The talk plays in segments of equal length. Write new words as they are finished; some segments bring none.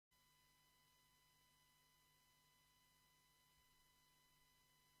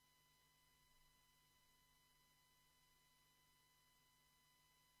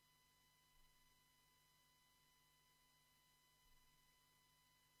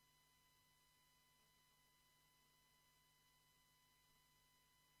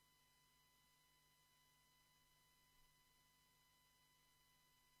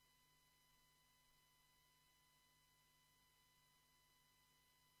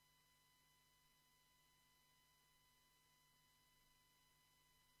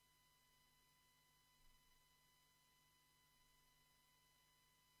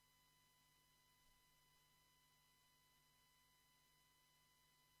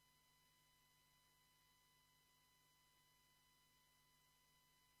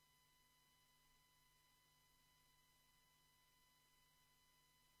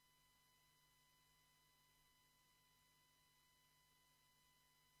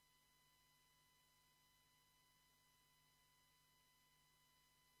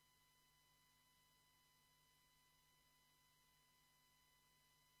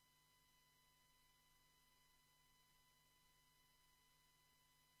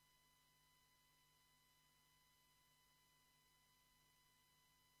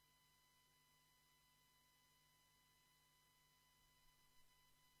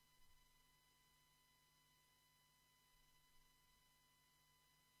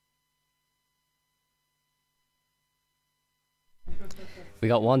We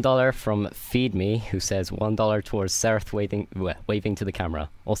got $1 from Feed Me, who says $1 towards Sereth waving to the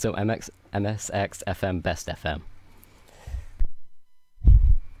camera. Also MSX FM Best FM.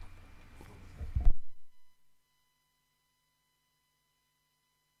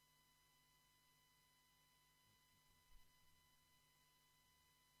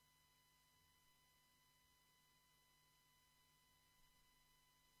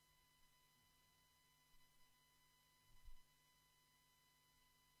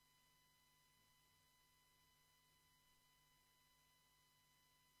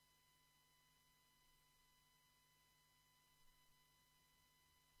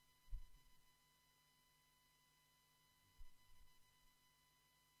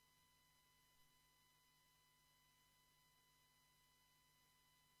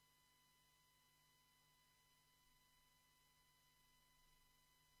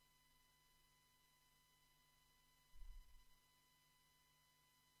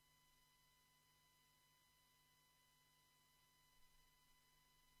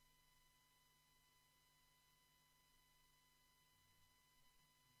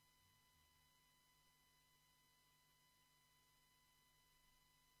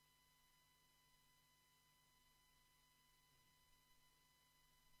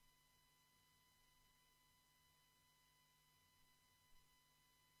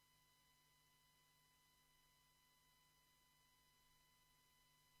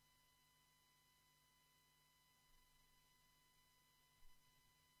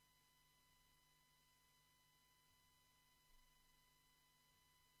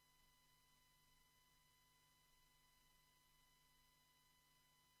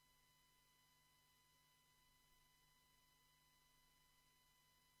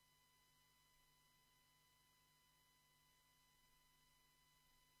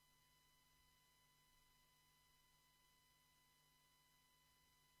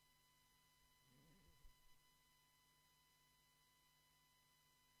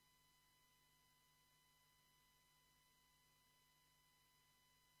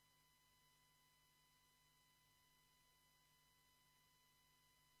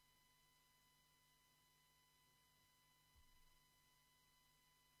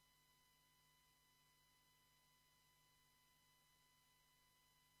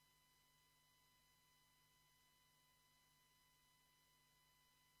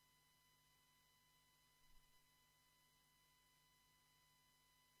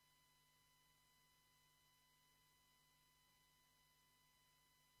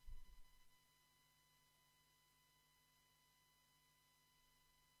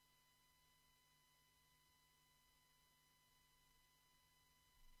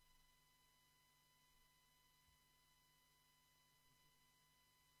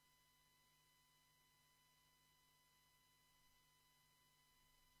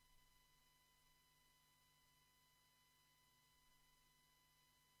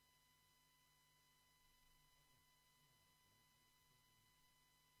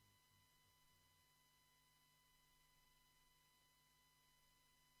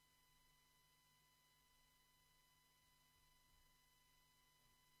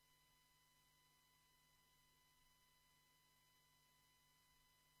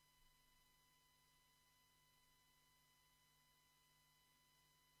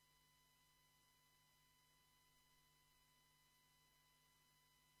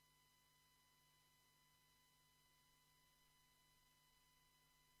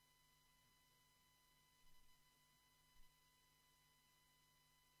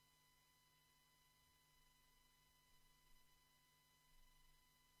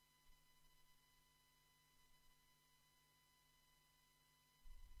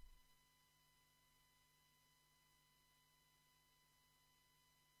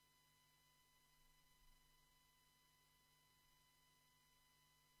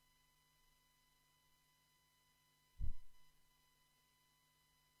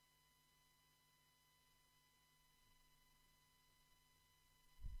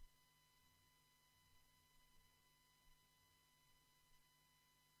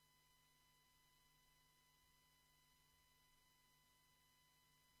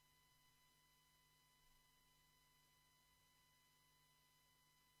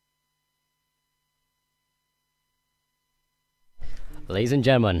 Ladies and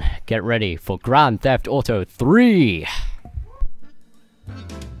gentlemen, get ready for Grand Theft Auto 3!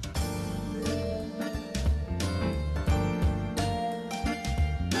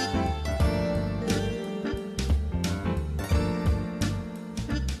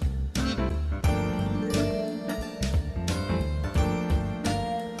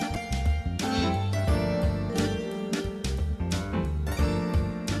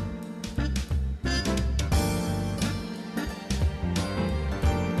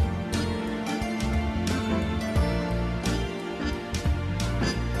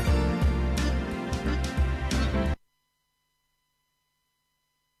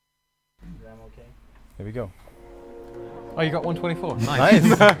 Here we go. Oh, you got 124. Nice.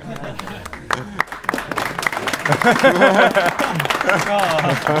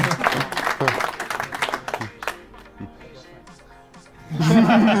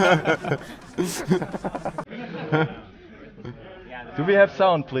 Do we have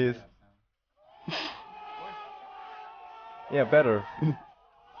sound, please? Yeah, better.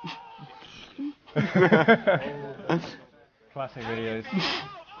 Classic videos.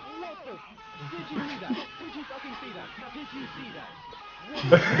 Did you see that? Did you fucking see that? Did you see that?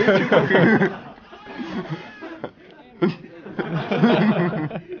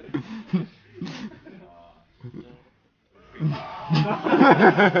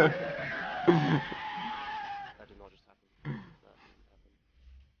 That did not just happen. That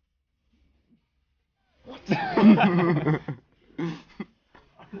happened.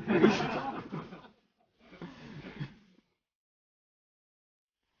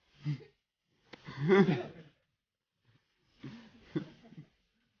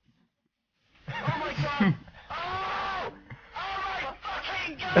 Oh my god! Oh! Oh my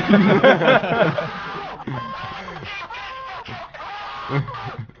fucking god!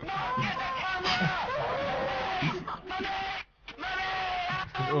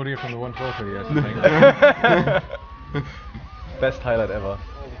 Audio from the 112 video or something. Best highlight ever.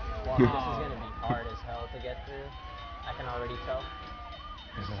 Wow, this is gonna be hard as hell to get through. I can already tell.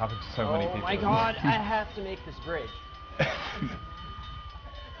 This has happened to so many people. Oh my god, I have to make this bridge.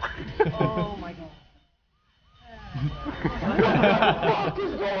 Oh my god. What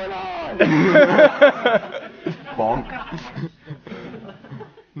is going on? Bonk.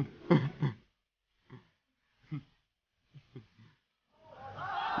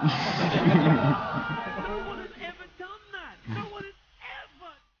 No one has ever done that! No one has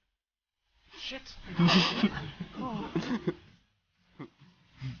ever! Shit!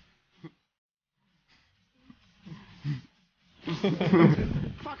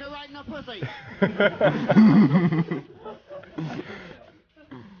 Fuck her right in the pussy!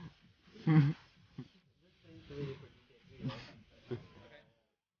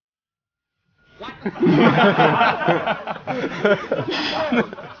 What?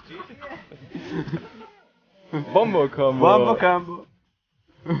 Bombo combo. Bombo combo.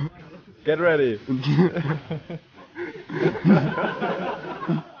 Get ready.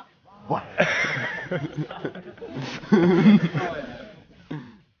 What?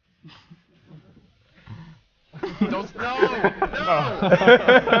 Don't, no! No!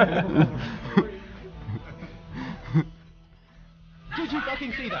 Did you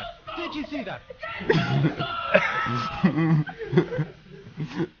fucking see that? Did you see that?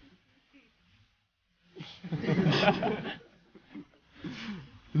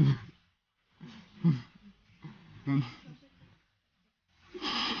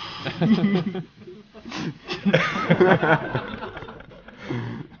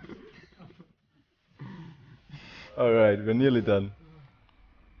 Alright, we're nearly done.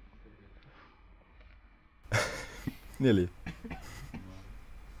 Nearly.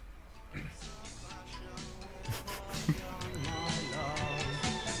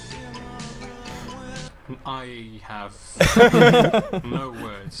 I have no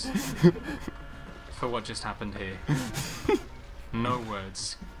words for what just happened here. No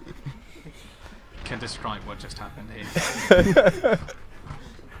words can describe what just happened here.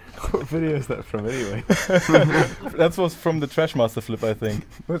 What video is that from anyway? That was from the Trashmaster flip, I think.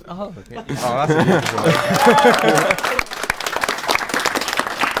 Oh, okay. Oh, that's a beautiful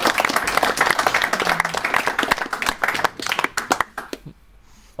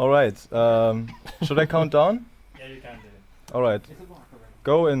Alright, should I count down? Yeah, you can do it. Alright.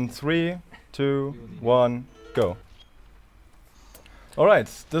 Go in 3, 2, 1, go. Alright,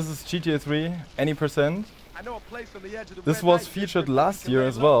 this is GTA 3, any percent. This was featured last year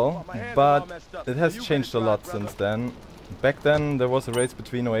as well, but it has changed a lot since then. Back then there was a race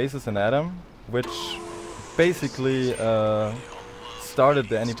between Oasis and Adam, which basically started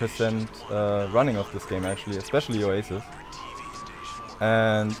the any percent running of this game actually, especially Oasis.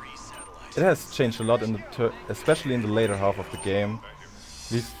 And it has changed a lot, especially in the later half of the game.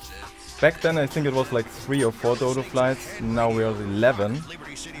 Back then I think it was like 3 or 4 dodo flights, now we are 11.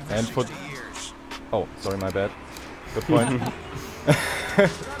 And for... Oh, sorry, my bad. Good point.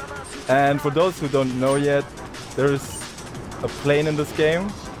 And for those who don't know yet, there is a plane in this game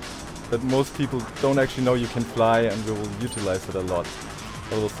that most people don't actually know you can fly, and we will utilize it a lot.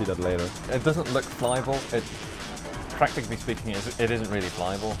 But we'll see that later. It doesn't look flyable. It, practically speaking, it isn't really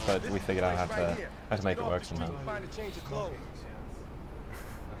flyable, but we figured out how to make it work somehow.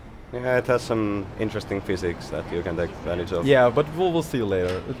 Yeah, it has some interesting physics that you can take advantage of. Yeah, but we'll see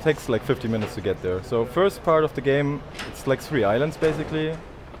later. It takes like 50 minutes to get there. So first part of the game, it's like 3 islands basically.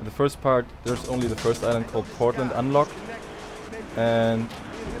 The first part, there's only the first island called Portland unlocked, and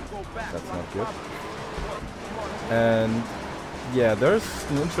that's not good. And yeah, there's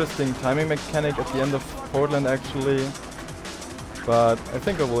an interesting timing mechanic at the end of Portland actually, but I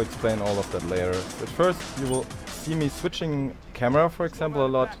think I will explain all of that later. At first you will see me switching camera, for example, a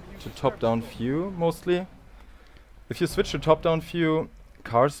lot to top-down view mostly. If you switch to top-down view,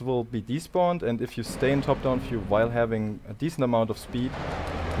 cars will be despawned, and if you stay in top-down view while having a decent amount of speed,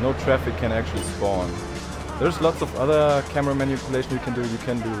 no traffic can actually spawn. There's lots of other camera manipulation you can do. You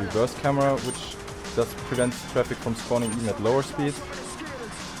can do reverse camera, which prevents traffic from spawning even at lower speeds.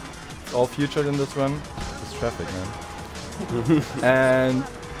 It's all featured in this run. It's traffic, man. And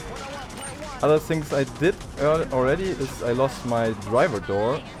other things I did already is I lost my driver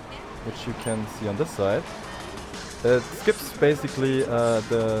door, which you can see on this side. It skips basically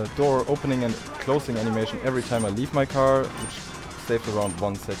the door opening and closing animation every time I leave my car, which saves around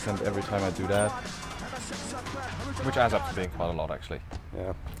 1 second every time I do that. Which adds up to being quite a lot, actually.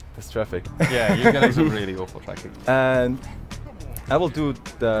 Yeah. This traffic. Yeah, you're getting some really awful traffic. And I will do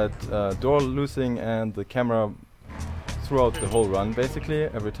that door losing and the camera throughout the whole run, basically,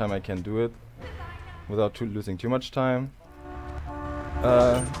 every time I can do it, without losing too much time.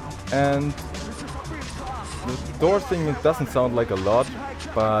 And the door thing, it doesn't sound like a lot,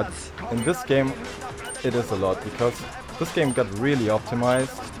 but in this game it is a lot, because this game got really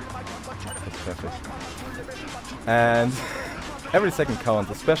optimized. That's traffic. And every second counts,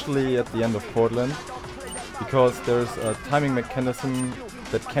 especially at the end of Portland, because there's a timing mechanism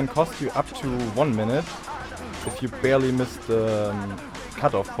that can cost you up to 1 minute if you barely miss the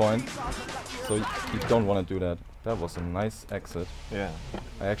cutoff point. So you don't want to do that. That was a nice exit. Yeah.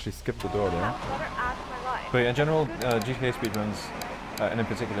 I actually skipped the door there. But in general, GTA speedruns, and in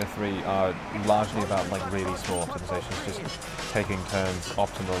particular 3, are largely about like really small optimizations, just taking turns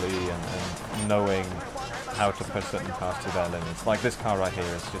optimally and knowing how to put certain cars to their limits. Like this car right here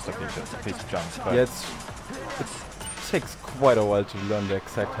is just a piece of junk. But yeah, it takes quite a while to learn the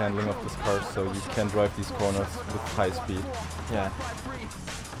exact handling of this car, so you can drive these corners with high speed. Yeah.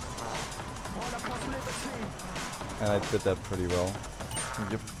 And I did that pretty well.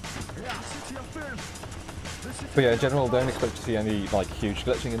 Yep. But yeah, in general, don't expect to see any like huge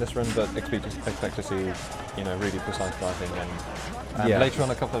glitching in this run, but expect to see, you know, really precise driving and yeah. later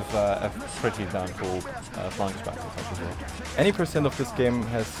on a couple of pretty damn cool flying spectacles as well. Any percent of this game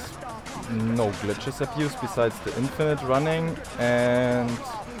has no glitches abused besides the infinite running, and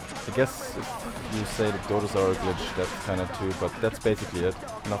I guess if you say the doors are a glitch, that's kind of too, but that's basically it.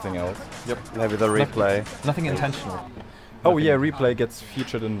 Nothing else. Yep. Maybe the replay. Nothing intentional. Oh yeah, replay gets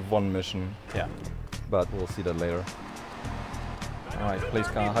featured in 1 mission. Yeah. But we'll see that later. Alright, police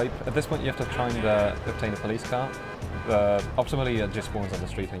car hype. At this point you have to try and obtain a police car. Optimally it just spawns on the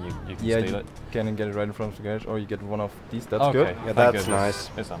street and you can steal it. You can get it right in front of the garage, or you get one of these, that's okay. good. Yeah, that's nice.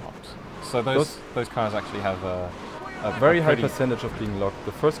 It's unlocked. So those cars actually have a very high percentage of being locked.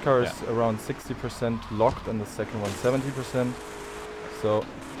 The first car is around 60% locked and the second one 70%. So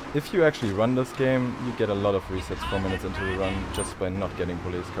if you actually run this game, you get a lot of resets 4 minutes into the run just by not getting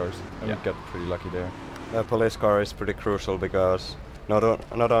police cars. And you get pretty lucky there. The police car is pretty crucial because not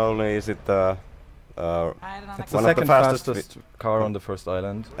only is it it's the one second of the fastest fastest car on the first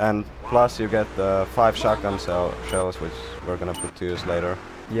island. and plus you get 5 shotgun shells, which we're gonna put to use later.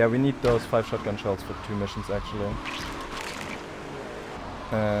 Yeah, we need those 5 shotgun shells for 2 missions actually.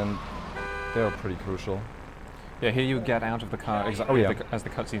 And they're pretty crucial. Yeah, here you get out of the car exactly as the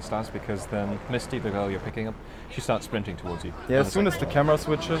cutscene starts, because then Misty, the girl you're picking up, she starts sprinting towards you. Yeah, as soon as the camera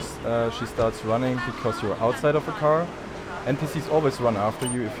switches, she starts running because you're outside of a car. NPCs always run after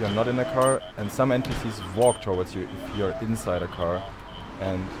you if you're not in a car, and some NPCs walk towards you if you're inside a car.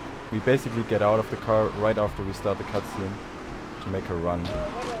 And we basically get out of the car right after we start the cutscene to make a run,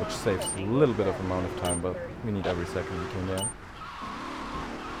 which saves a little bit of amount of time, but we need every second we can get.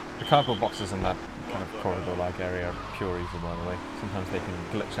 The cardboard boxes in that kind of corridor-like area are pure evil, by the way. Sometimes they can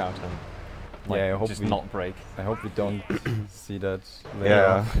glitch out and I hope just not break. I hope we don't see that later.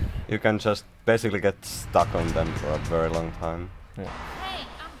 Yeah, you can just basically get stuck on them for a very long time. Yeah.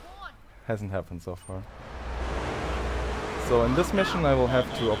 Hasn't happened so far. So in this mission I will have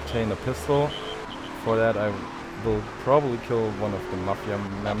to obtain a pistol. For that I will probably kill one of the mafia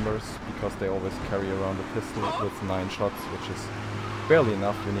members, because they always carry around a pistol with 9 shots, which is barely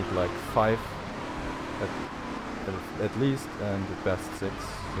enough. You need like 5 at least, and at best 6, so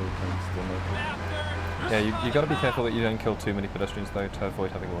you can still make it. Yeah, you got to be careful that you don't kill too many pedestrians though to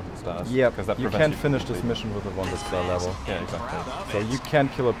avoid having wanted stars. Yeah, because that you prevents can't finish this mission with a wanted star level. Yeah, exactly. So you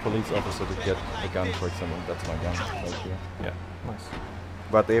can't kill a police officer to get a gun, for example. That's my gun right here. Yeah, nice.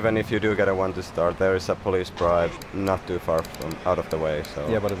 But even if you do get a 1 to start, there is a police bribe not too far from out of the way. So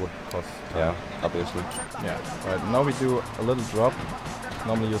Yeah, but it would cost time. yeah, obviously. Yeah. Alright, now we do a little drop.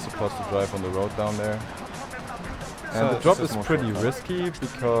 Normally you're supposed to drive on the road down there. And So the drop this is more pretty shortcut. risky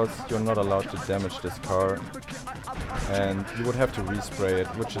because you're not allowed to damage this car. And you would have to respray it,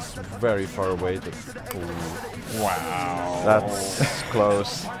 which is very far away. Wow. That's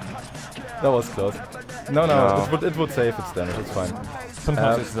close. That was close. No, No. it would save its damage, it's fine.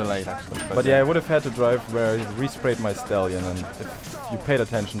 Sometimes it's delayed actually. But yeah, I would have had to drive where I resprayed my stallion, and if you paid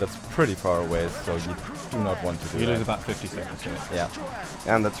attention, that's pretty far away, so you do not want to do you that. lose about 50 seconds. Yeah.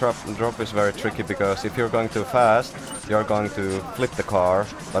 Yeah. And the drop is very tricky because if you're going too fast, you're going to flip the car.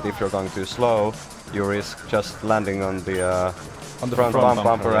 But if you're going too slow, you risk just landing on the front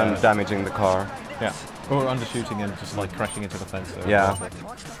bumper and yeah. damaging the car. Yeah. Or undershooting and just like crashing into the fence. Yeah.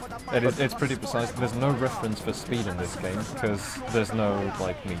 It's pretty precise. There's no reference for speed in this game because there's no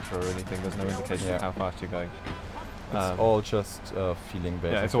like meter or anything. There's no indication Yeah. of how fast you're going. It's all just feeling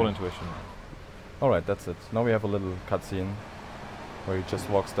basically. Yeah, it's all intuition. Alright, that's it. Now we have a little cutscene where he just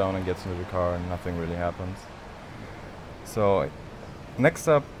walks down and gets into the car and nothing really happens. So, next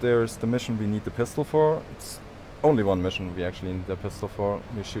up there's the mission we need the pistol for. It's only one mission we actually need the pistol for.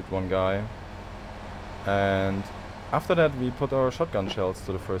 We shoot one guy. And after that we put our shotgun shells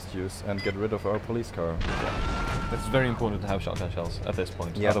to the first use and get rid of our police car. It's very important to have shotgun shells at this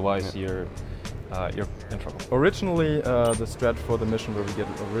point. Yeah. Otherwise, you're in trouble. Originally, the strat for the mission where we get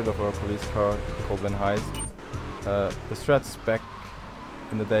rid of our police car, called Van Heist, the strats back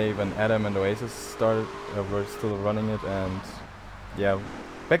in the day when Adam and Oasis started, were still running it, and yeah,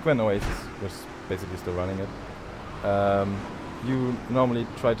 back when Oasis was basically still running it, you normally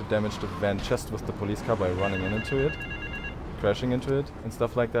try to damage the van just with the police car by running into it, crashing into it, and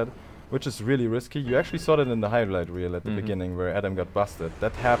stuff like that, which is really risky. You actually saw that in the highlight reel at the beginning where Adam got busted.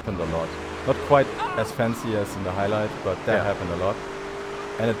 That happened a lot. Not quite as fancy as in the highlight, but that happened a lot.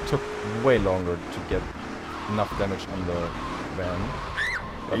 And it took way longer to get enough damage on the van.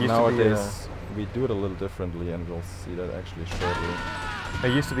 But nowadays we do it a little differently, and we'll see that actually shortly.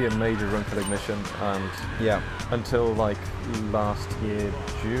 There used to be a major run killing mission, and Yeah. until like last year,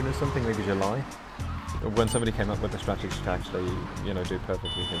 June or something, maybe July, when somebody came up with a strategy to actually, do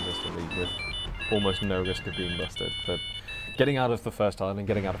perfectly consistently with almost no risk of being busted. But getting out of the first island,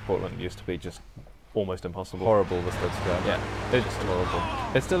 getting out of Portland used to be just almost impossible. Horrible with that strat. Yeah, it's just horrible.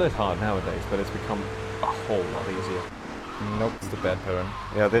 It still is hard nowadays, but it's become a whole lot easier. Nope, it's the bad parent.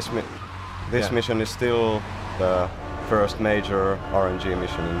 Yeah, this mission is still the first major RNG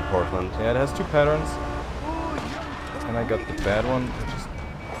mission in Portland. Yeah, it has two patterns. And I got the bad one. I just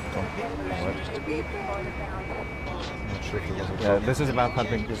don't know it. I'm not sure if it was a Yeah, problem. this is about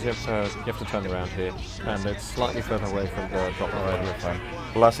paddling because you have to turn around here, and it's slightly further away from the drop. Alright, we're fine.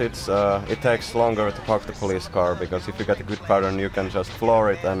 Plus, it takes longer to park the police car because if you get a good pattern, you can just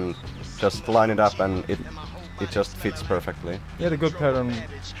floor it and just line it up, and it just fits perfectly. Yeah, the good pattern,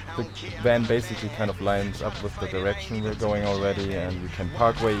 the van basically kind of lines up with the direction we're going already, and you can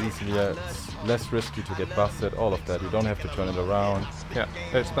park way easier. It's less risky to get busted, all of that. You don't have to turn it around. Yeah,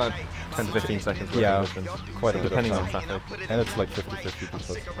 it's about 10 to 15 seconds. Yeah, difference, quite a bit of depending on time. traffic. And it's like 50-50 because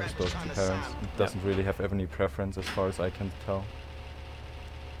of those two parents. It doesn't really have any preference as far as I can tell.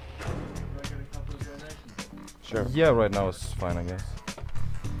 Sure. Yeah, right now it's fine, I guess.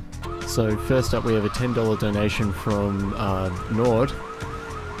 So first up we have a $10 donation from Nord.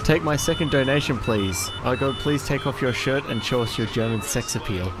 Take my second donation please. Eidgod, please take off your shirt and show us your German sex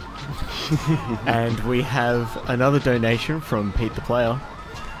appeal. And we have another donation from Pete the Player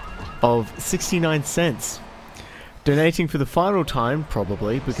of 69 cents. Donating for the final time,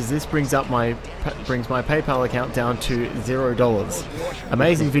 probably, because this brings my PayPal account down to $0.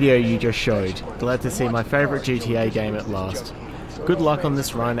 Amazing video you just showed. Glad to see my favourite GTA game at last. Good luck on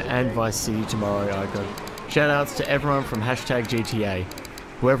this run and Vice City tomorrow, Eidgod. Shoutouts to everyone from #GTA.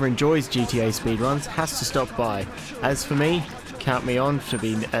 Whoever enjoys GTA speedruns has to stop by. As for me, count me on to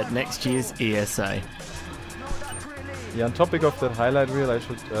be at next year's ESA. Yeah, on topic of that highlight reel, I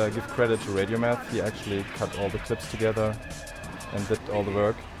should give credit to Radiomath. He actually cut all the clips together and did all the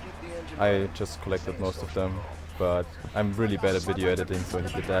work. I just collected most of them, but I'm really bad at video editing, so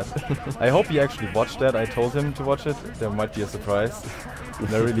he did that. I hope he actually watched that. I told him to watch it. There might be a surprise. And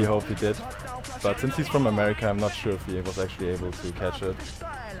I really hope he did. But since he's from America, I'm not sure if he was actually able to catch it.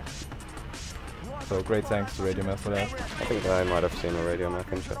 So great thanks to Radiomath for that. I think I might have seen a radio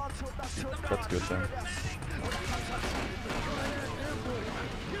map in chat. That's good then.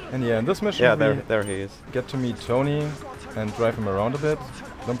 And yeah, in this mission Yeah, we there he is. get to meet Tony and drive him around a bit.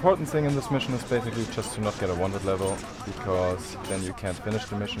 The important thing in this mission is basically just to not get a wanted level, because then you can't finish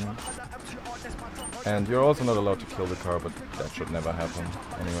the mission. And you're also not allowed to kill the car, but that should never happen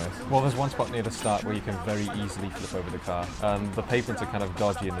anyways. Well, there's one spot near the start where you can very easily flip over the car. The pavements are kind of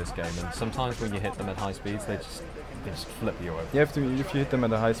dodgy in this game, and sometimes when you hit them at high speeds, they just flip you over. You have to, if you hit them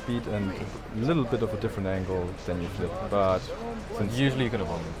at a high speed and a little bit of a different angle, then you flip. But usually you can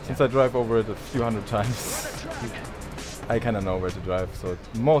avoid it. Since I drive over it a few hundred times, I kind of know where to drive, so it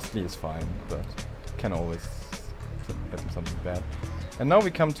mostly is fine, but can always happen something bad. And now we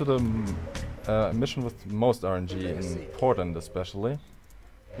come to the mission with most RNG in Portland especially,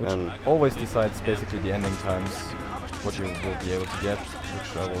 which always decides basically the ending times, what you will be able to get,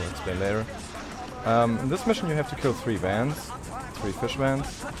 which I will explain later. In this mission you have to kill 3 vans, 3 fish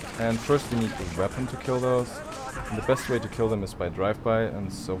vans, and first we need a weapon to kill those. And the best way to kill them is by drive-by,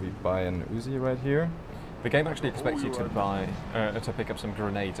 and so we buy an Uzi right here. The game actually expects you to buy, to pick up some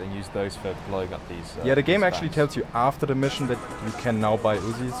grenades and use those for blowing up these. Yeah, the game actually tells you after the mission that you can now buy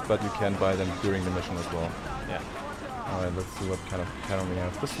Uzis, but you can buy them during the mission as well. Yeah. Alright, let's see what kind of cannon we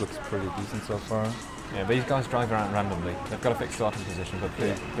have. This looks pretty decent so far. Yeah, these guys drive around randomly. They've got a fixed starting position, but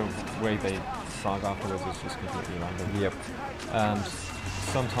the way they drive afterwards is just completely random. Yep. And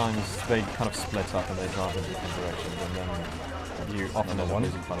sometimes they kind of split up and they drive in different directions, and then you often end up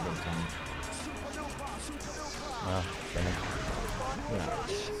losing quite a bit of time. Ah, damn it. Yeah.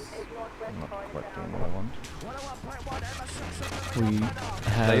 I'm not quite doing what I want. We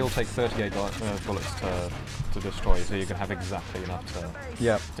have... They'll take 38 bullets to destroy, so you can have exactly enough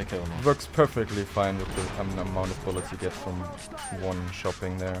to kill them. It works perfectly fine with the amount of bullets you get from one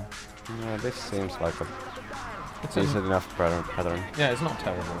shopping there. Yeah, this seems like a decent enough pattern. Yeah, it's not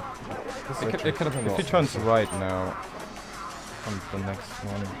terrible. It could have been. If he turns right now on the next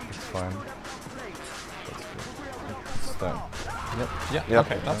one, it's fine. Yeah, yep.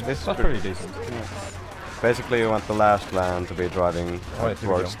 Okay, that's pretty decent. Yeah. Basically, you want the last land to be driving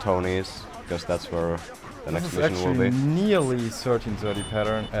towards Tony's, because that's where the next mission will be. Nearly 1330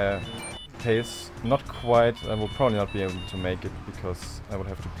 pattern pace. Not quite. I will probably not be able to make it because I would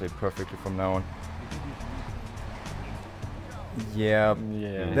have to play perfectly from now on. Yeah.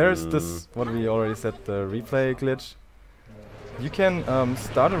 There's this, what we already said, the replay glitch. You can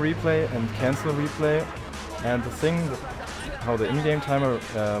start a replay and cancel a replay, and the thing that how the in-game timer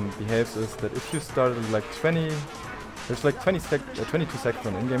behaves is that if you started like 20, there's like 22 seconds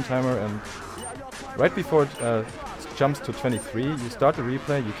on in-game timer, and right before it jumps to 23, you start the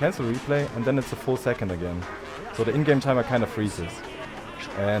replay, you cancel replay, and then it's a full second again. So the in-game timer kind of freezes.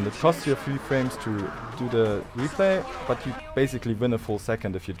 And it costs you a few frames to do the replay, but you basically win a full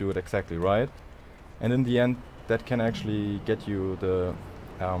second if you do it exactly right. And in the end, that can actually get you the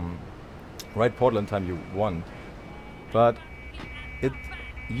right Portland time you want. But it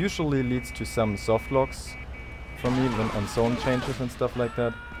usually leads to some soft locks from me when on zone changes and stuff like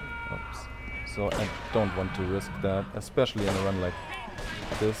that. Oops. So I don't want to risk that, especially in a run like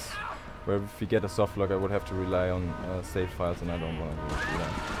this, where if we get a soft lock I would have to rely on save files, and I don't want to do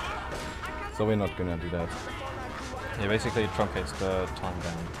that. So we're not gonna do that. Yeah, basically it truncates the time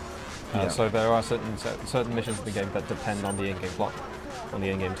down. So there are certain missions in the game that depend on the in-game clock, on the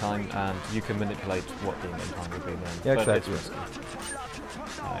in-game time, and you can manipulate what the in-game time will be then. Yeah, but exactly. it's risky.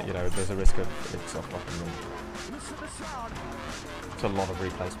 You know, there's a risk of it soft-locking them. It's a lot of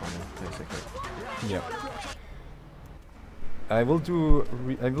replay spamming, basically. Yeah. I will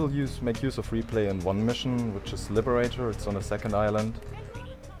make use of replay in one mission, which is Liberator. It's on a second island.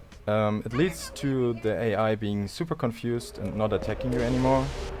 It leads to the AI being super confused and not attacking you anymore,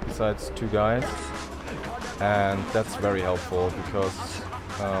 besides 2 guys. And that's very helpful, because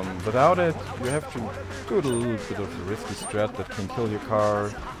without it you have to do a little bit of a risky strat that can kill your car,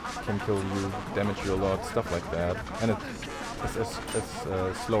 can kill you, damage you a lot, stuff like that. And it's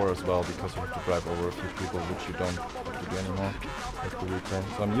slower as well, because you have to drive over a few people, which you don't have to do anymore with the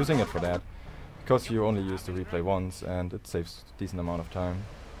replay. So I'm using it for that, because you only use the replay once and it saves a decent amount of time.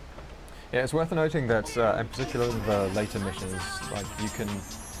 Yeah, it's worth noting that in particular the later missions, like you can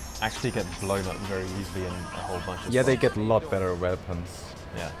actually get blown up very easily in a whole bunch of Yeah, they spots. get a lot better weapons.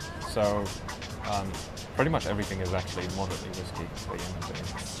 Yeah, so pretty much everything is actually moderately risky for the end of the game.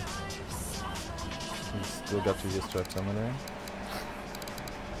 You still got to use strap somewhere there.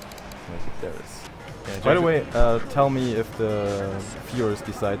 There is. Yeah, by the way, tell me if the viewers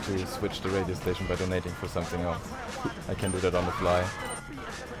decide to switch the radio station by donating for something else. I can do that on the fly.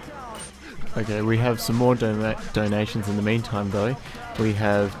 Okay, we have some more donations in the meantime though. We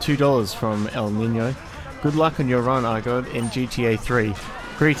have $2 from El Nino. Good luck on your run, Eidgod, in GTA 3.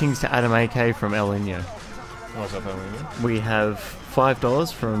 Greetings to Adam AK from El Nino. What's up, El Nino? We have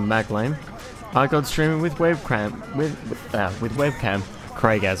 $5 from Maglame. Eidgod streaming with webcam, with webcam,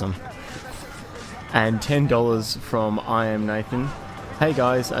 Craigasm. And $10 from I Am Nathan. Hey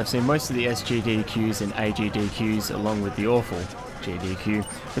guys, I've seen most of the SGDQs and AGDQs along with the awful GDQ,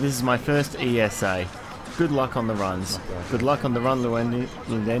 but this is my first ESA. Good luck on the runs. Good luck on the run,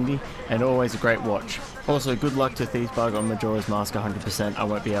 Ludendi, and always a great watch. Also, good luck to Thiefbug on Majora's Mask 100%. I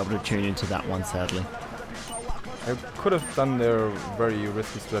won't be able to tune into that one, sadly. I could have done their very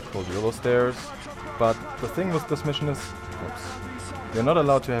risky stretch called Yellow Stairs, but the thing with this mission is, you're not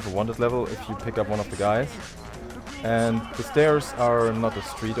allowed to have a wanted level if you pick up one of the guys. And the stairs are not a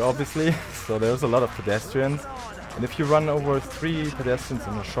street, obviously, so there's a lot of pedestrians. And if you run over 3 pedestrians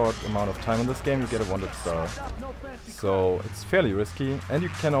in a short amount of time in this game, you get a wanted star. So it's fairly risky, and you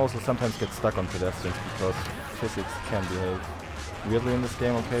can also sometimes get stuck on pedestrians because physics can behave weirdly in this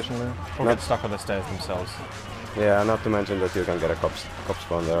game occasionally. Or get stuck on the stairs themselves. Yeah, not to mention that you can get a cop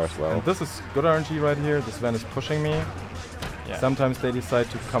spawn there as well. And this is good RNG right here. This van is pushing me. Yeah. Sometimes they decide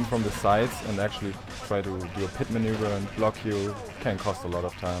to come from the sides and actually try to do a pit maneuver and block you. Can cost a lot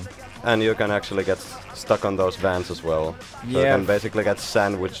of time. And you can actually get stuck on those vans as well. Yeah. So you can basically get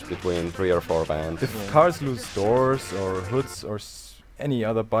sandwiched between 3 or 4 vans. If cars lose doors or hoods or any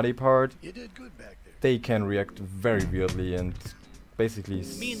other body part, they can react very weirdly and basically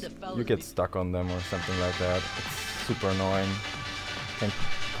you get stuck on them or something like that. It's super annoying. Can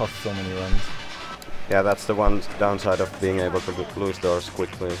cost so many runs. Yeah, that's the one downside of being able to lose doors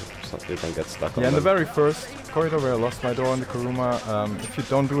quickly, so you can get stuck on Yeah, in the them. very first corridor where I lost my door on the Kuruma, if you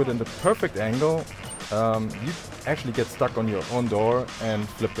don't do it in the perfect angle, you actually get stuck on your own door and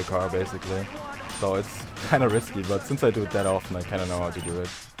flip the car basically. So it's kind of risky, but since I do it that often, I kind of know how to do it.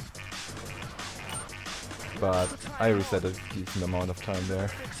 But I reset a decent amount of time there.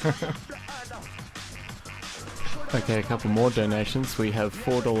 Okay, a couple more donations. We have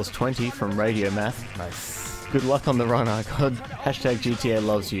 $4.20 from Radio Math. Nice. Good luck on the run, Eidgod. Hashtag GTA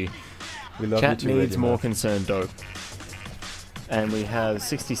loves you. We love Chat you too, needs Radio more Math. concerned dope. And we have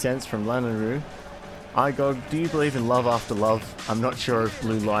 60 cents from Lanaru. Eidgod, do you believe in love after love? I'm not sure if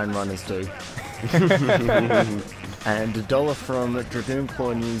Blue Line runners do. And $1 from Dragoon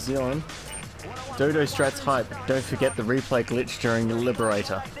Claw New Zealand. Dodo Strats hype. Don't forget the replay glitch during the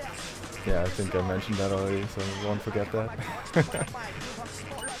Liberator. Yeah, I think I mentioned that already, so I won't forget that.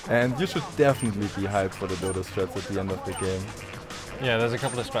 And you should definitely be hyped for the Dodo strats at the end of the game. Yeah, there's a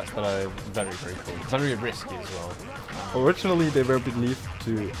couple of strats that are very, very cool. Very risky as well. Originally they were believed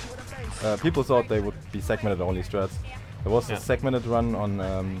to... people thought they would be segmented only strats. There was a segmented run on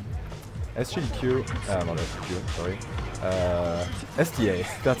SGDQ, not SGDQ, sorry.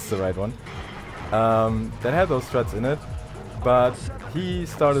 SDA, that's the right one. That had those strats in it, but he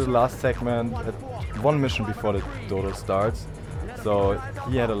started the last segment at one mission before the Dodo starts. So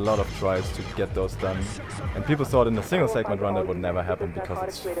he had a lot of tries to get those done. And people thought in a single segment run that would never happen because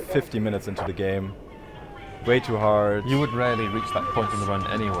it's 50 minutes into the game. Way too hard. You would rarely reach that point in the run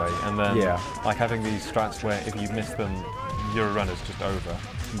anyway, and then like having these strats where if you miss them, your run is just over.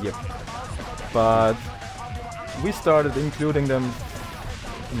 Yep. But we started including them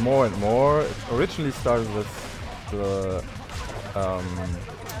more and more. It originally started with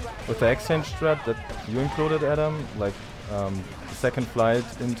the exchange strat that you included, Adam, like the second flight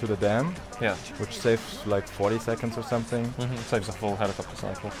into the dam. Yeah. Which saves like 40 seconds or something. Saves a full helicopter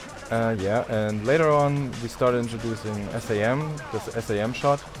cycle. Yeah, and later on we started introducing SAM, this SAM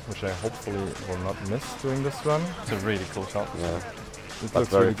shot, which I hopefully will not miss during this run. It's a really cool shot. Yeah. It But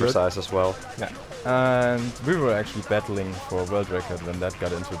looks very really good. precise as well. Yeah. And we were actually battling for a world record when that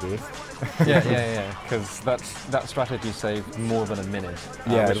got introduced. yeah, because that strategy saved more than a minute.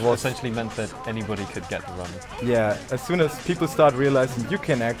 Yeah, which it was essentially meant that anybody could get the run. Yeah, as soon as people start realizing you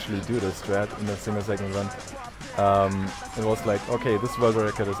can actually do this strat in a single second run, it was like, okay, this world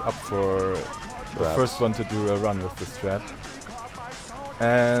record is up for the first one to do a run with this strat.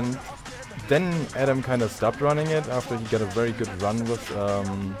 And then Adam kind of stopped running it after he got a very good run with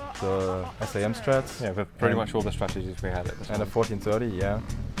the SAM strats. Yeah, with pretty much all the strategies we had at the time. And a 1430, yeah.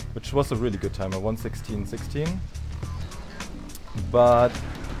 Which was a really good time, a 1:16.16. But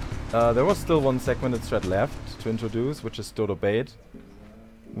there was still one segmented strat left to introduce, which is Dodo Bait.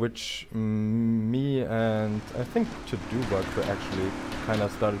 Which me and I think Chidubak actually kind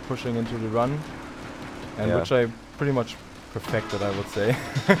of started pushing into the run. And which I pretty much perfected, I would say.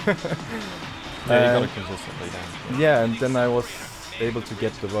 Yeah, you got it consistently down. Yeah, and then I was able to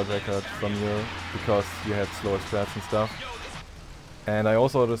get the world record from you because you had slower strats and stuff. And I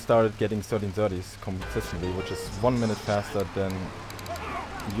also started getting 1330s consistently, which is 1 minute faster than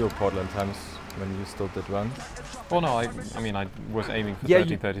your Portland times when you still did runs. Well, no, I mean, I was aiming for Yeah,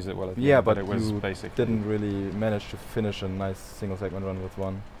 1330s as well. Yeah, but but it was you basic. didn't really manage to finish a nice single segment run with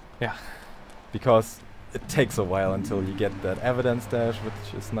one. Yeah. Because it takes a while until you get that evidence dash,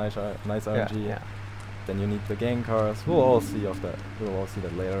 which is nice RNG. Yeah. Then you need the gang cars. We'll all see that. We'll all see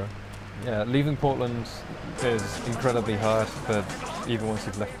that later. Yeah, leaving Portland is incredibly hard, but even once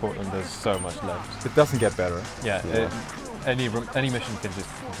you've left Portland, there's so much left. It doesn't get better. Yeah, any mission can just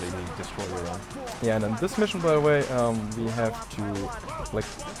completely destroy your run. Yeah, and in this mission, by the way, we have to, like,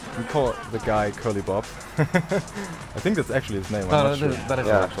 we call the guy Curly Bob. I think that's actually his name. No, that is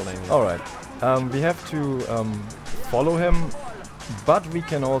his actual name. Yeah. All right. We have to follow him, but we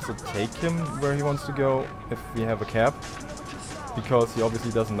can also take him where he wants to go if we have a cab, because he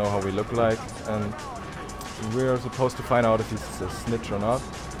obviously doesn't know how we look like, and we're supposed to find out if he's a snitch or not.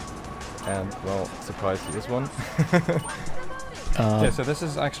 And, well, surprise, he is one. Yeah, so this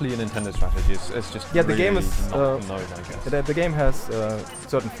is actually an intended strategy. It's just the game is not known, I guess. the game has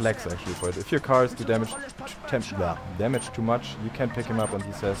certain flags actually for it. If your car is too damaged too much, you can pick him up, and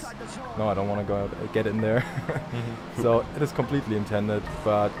he says, "No, I don't want to go get in there." So it is completely intended,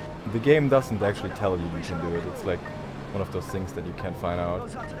 but the game doesn't actually tell you can do it. It's like one of those things that you can't find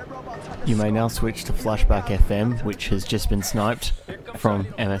out. You may now switch to Flashback FM, which has just been sniped from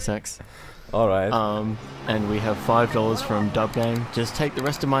MSX. Alright. And we have $5 from Dub Game. Just take the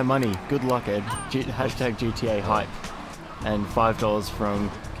rest of my money. Good luck, Ed. Hashtag GTA Hype. And $5 from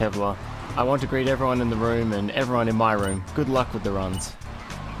Kevlar. I want to greet everyone in the room and everyone in my room. Good luck with the runs.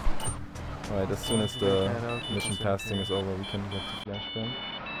 Alright, as soon as the mission pass thing is over, we can get to Flashback.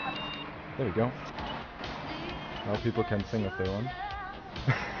 There we go. Now people can sing if they want.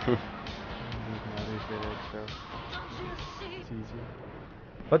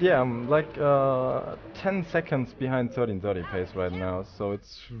 But yeah, I'm like 10 seconds behind 1330 pace right now, so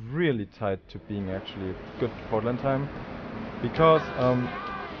it's really tight to being actually a good Portland time, because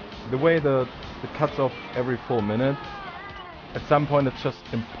the way the cuts off every full minute, at some point it's just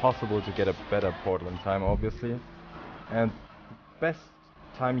impossible to get a better Portland time, obviously, and best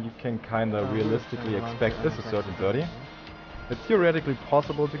time you can kinda realistically expect is a 1330. It's theoretically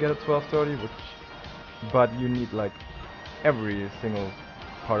possible to get a 1230, but you need like every single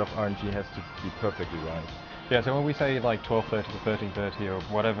part of RNG has to be perfectly right. Yeah, so when we say like 1230 to 1330 or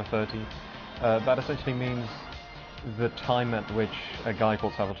whatever 30, that essentially means the time at which a guy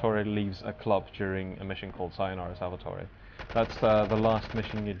called Salvatore leaves a club during a mission called Sayonara Salvatore. That's the last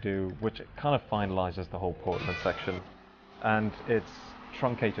mission you do, which kind of finalizes the whole Portland section, and it's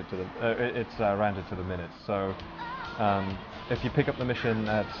truncated to the, it's rounded to the minute. So if you pick up the mission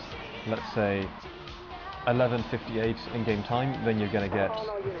at, let's say, 11:58 in-game time, then you're going to get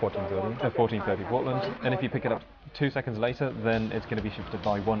 14:30 Portland, and if you pick it up 2 seconds later, then it's going to be shifted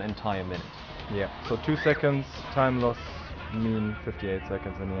by 1 entire minute. Yeah, so 2 seconds time loss mean 58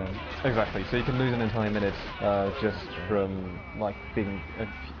 seconds in the end. Exactly, so you can lose an entire minute just from like being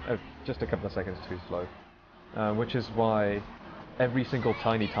just a couple of seconds too slow, which is why every single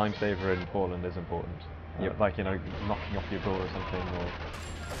tiny time saver in Portland is important. Yep. Like, you know, knocking off your door or something,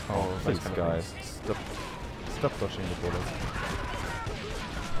 or please guys, stop touching the bullets.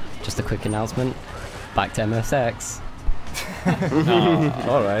 Just a quick announcement. Back to MSX.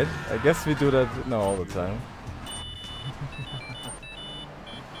 Alright, I guess we do that now all the time.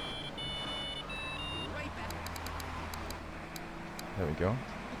 There we go.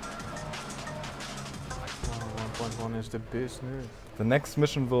 1.1 is the business. The next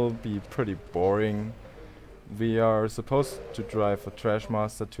mission will be pretty boring. We are supposed to drive a trash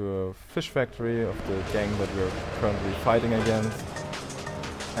master to a fish factory of the gang that we're currently fighting against.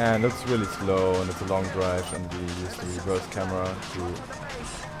 And it's really slow and it's a long drive, and we use the reverse camera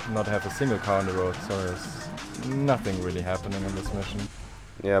to not have a single car on the road, so there's nothing really happening in this mission.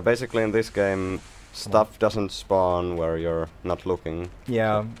 Yeah, basically in this game, stuff doesn't spawn where you're not looking.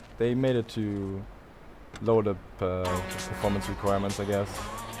 Yeah, they made it to lower the performance requirements, I guess.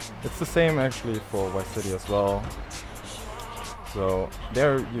 It's the same actually for Vice City as well. So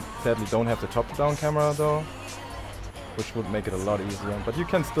there you sadly don't have the top-down camera though, which would make it a lot easier. But you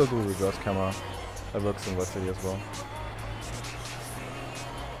can still do reverse camera. That works in Vice City as well.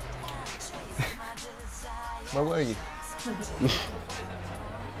 Where were you?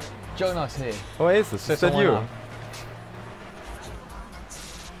 Jonas here. Oasis, is that you?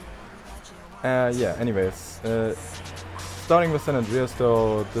 Yeah, anyways. Starting with San Andreas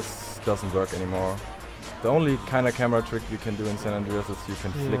though, this doesn't work anymore. The only kind of camera trick you can do in San Andreas is you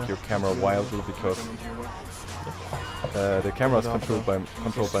can flick your camera wildly because the camera is controlled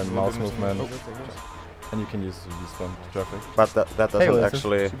by mouse movement, and you can use despawn traffic. But that doesn't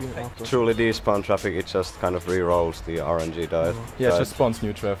actually truly despawn traffic, it just kind of re-rolls the RNG dive. Yeah, it just spawns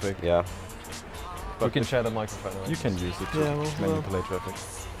new traffic. Yeah. But we can share the microphone. You can use it to manipulate traffic.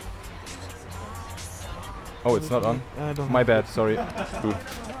 Oh, it's not on? My bad, sorry.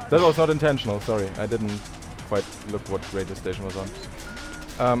 That was not intentional, sorry. I didn't quite look what radio station was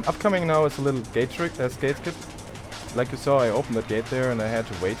on. Upcoming now is a little gate trick, skate skip. Like you saw, I opened the gate there and I had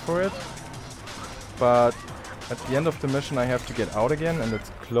to wait for it. But at the end of the mission I have to get out again and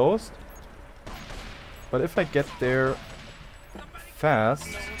it's closed. But if I get there fast,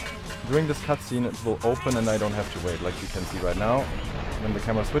 during this cutscene it will open and I don't have to wait, like you can see right now. When the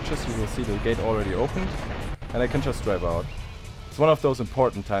camera switches you will see the gate already opened and I can just drive out. It's one of those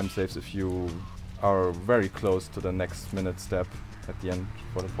important time saves if you are very close to the next minute step at the end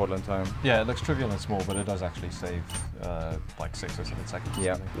for the Portland time. Yeah, it looks trivial and small, but it does actually save like 6 or 7 seconds.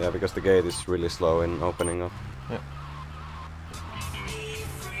 Yeah. Yeah, because the gate is really slow in opening up. Yeah.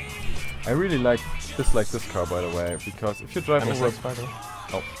 I really dislike this car, by the way, because if you drive over...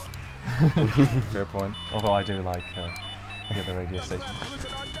 Oh. Fair point. Although I do like the other radio station.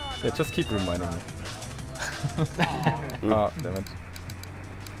 Yeah, just keep reminding me. Ah, damn it.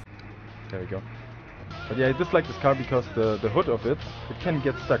 There we go. But yeah, I dislike this car because the hood of it can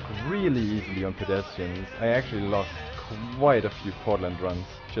get stuck really easily on pedestrians. I actually lost quite a few Portland runs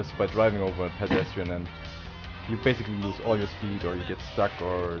just by driving over a pedestrian, and you basically lose all your speed or you get stuck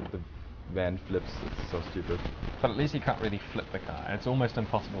or the van flips. It's so stupid. But at least you can't really flip the car. It's almost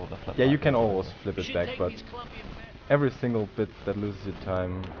impossible to flip. Yeah, you can always flip it back, but every single bit that loses your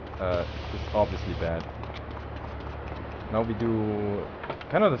time is obviously bad. Now we do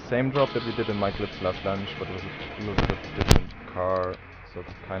kind of the same drop that we did in My Clips last lunch, but it was a little bit different car, so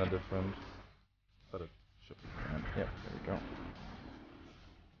it's kind of different. But it should be fine. Yeah, there we go.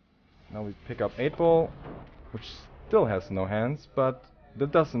 Now we pick up 8-Ball, which still has no hands, but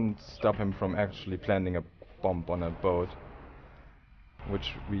that doesn't stop him from actually planting a bomb on a boat,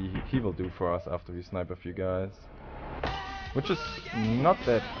 which he will do for us after we snipe a few guys. Which is not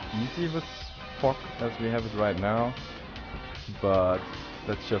that easy with fog as we have it right now. But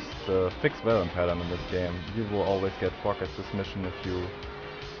that's just the fixed weather pattern in this game. You will always get fog at this mission if you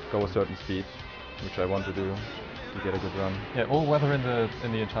go a certain speed, which I want to do to get a good run. Yeah, all weather in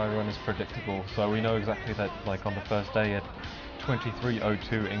the entire run is predictable, so we know exactly that like on the first day at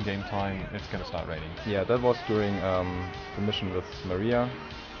 23:02 in-game time it's going to start raining. Yeah, that was during the mission with Maria,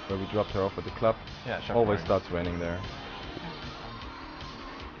 where we dropped her off at the club. Yeah, sure. Always starts raining there.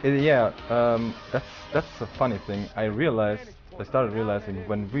 That's a funny thing. I started realizing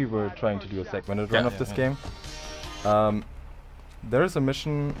when we were trying to do a segmented run of this game. There is a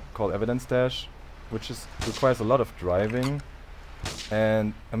mission called Evidence Dash, which requires a lot of driving,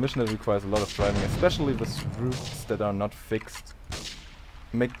 and a mission that requires a lot of driving, especially with routes that are not fixed.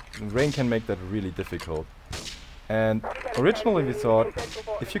 Rain can make that really difficult. And originally we thought,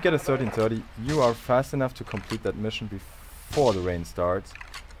 if you get a 1330, you are fast enough to complete that mission before the rain starts.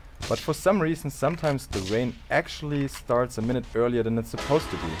 But for some reason, sometimes the rain actually starts a minute earlier than it's supposed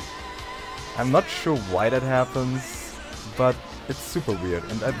to be. I'm not sure why that happens, but it's super weird.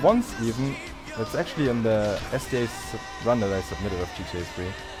 And at once even, it's actually in the SDA run that I submitted of GTA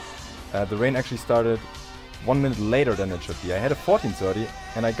 3, the rain actually started 1 minute later than it should be. I had a 1430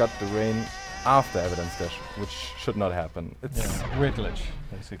 and I got the rain after Evidence Dash, which should not happen. It's weird glitch,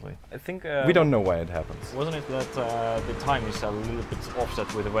 basically. I think we don't know why it happens. Wasn't it that the time is a little bit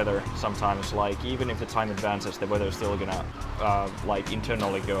offset with the weather sometimes? Like even if the time advances, the weather is still gonna like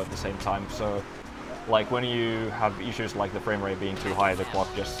internally go at the same time. So like when you have issues like the frame rate being too high, the clock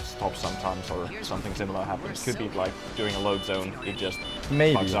just stops sometimes, or something similar happens. Could be like during a load zone, it just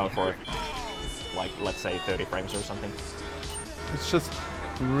bugs out for like let's say 30 frames or something. It's just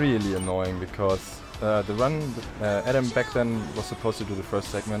really annoying because the run, Adam back then was supposed to do the first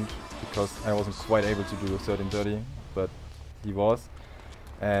segment because I wasn't quite able to do 1330, but he was,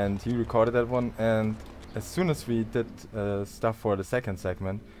 and he recorded that one. And as soon as we did stuff for the second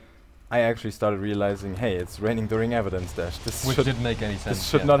segment, I actually started realizing, hey, it's raining during Evidence Dash. Which didn't make any sense. This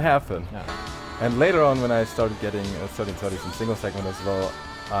should not happen. Yeah. And later on, when I started getting 1330s in single segment as well,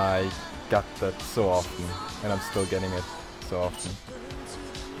 I got that so often, and I'm still getting it so often.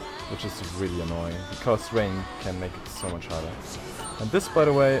 Which is really annoying, because rain can make it so much harder. And this, by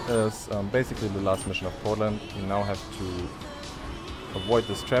the way, is basically the last mission of Portland. You now have to avoid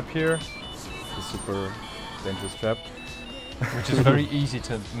this trap here, the super dangerous trap. Which is very easy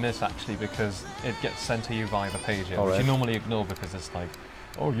to miss actually, because it gets sent to you via the page, which you normally ignore because it's like,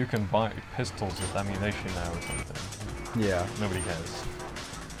 oh, you can buy pistols with ammunition now or something. Yeah. Nobody cares.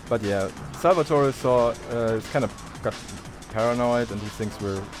 But yeah, Salvatore saw, kind of got paranoid and he thinks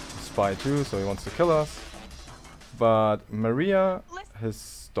we're a spy too, so he wants to kill us. But Maria,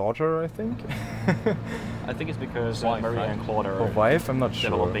 his daughter, I think. I think it's because Wife, Maria right? and Claude are Or wife, I'm not sure.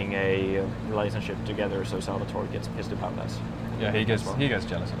 developing a relationship together, so Salvatore gets pissed about that. Yeah, he gets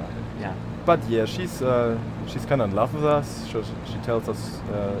jealous about it. Yeah. But yeah, she's kind of in love with us. She tells us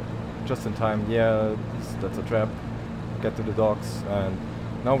just in time, yeah, that's a trap. Get to the docks, and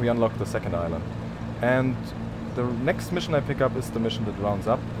now we unlock the second island. And the next mission I pick up is the mission that rounds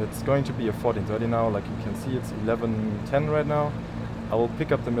up. It's going to be a 14:30 now, like you can see it's 11:10 right now. I will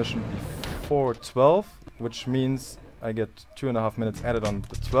pick up the mission before 12, which means I get 2.5 minutes added on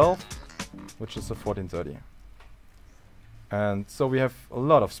the 12, which is a 14:30. And so we have a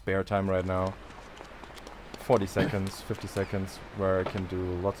lot of spare time right now. 40 seconds, 50 seconds, where I can do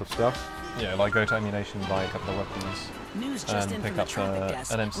lots of stuff. Yeah, like go to ammunition, buy a couple of weapons, and pick up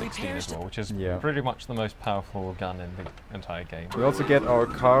an M16 as well, which is pretty much the most powerful gun in the entire game. We also get our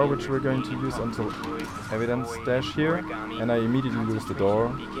car, which we're going to use until evidence dash here, and I immediately lose the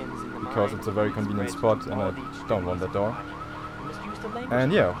door, because it's a very convenient spot and I don't want that door.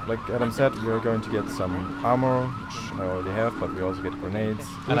 And yeah, like Adam said, we are going to get some armor, which I already have, but we also get grenades,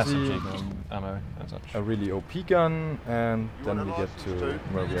 and Uzi, ammo and such. a really OP gun, and then we get to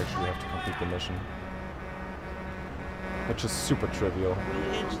where we actually have to complete the mission. Which is super trivial.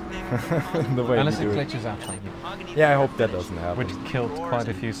 The way Unless we it do glitches out on you. Yeah, I hope that doesn't happen. Which killed quite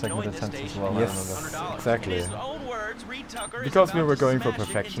a few segment attempts as well. Yes, exactly. Because we were going for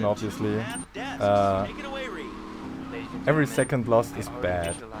perfection, obviously. Every second lost is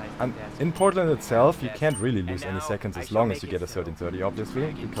bad. And in Portland itself, you can't really lose any seconds as long as you get a 13:30,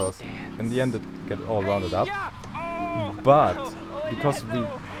 obviously, because in the end it get all rounded up. But because we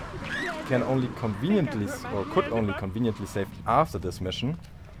can only conveniently, or could only conveniently save after this mission,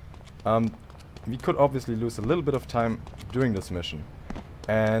 we could obviously lose a little bit of time during this mission.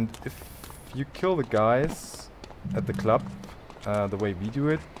 And if you kill the guys at the club the way we do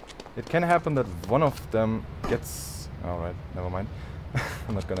it, it can happen that one of them gets... Alright, never mind.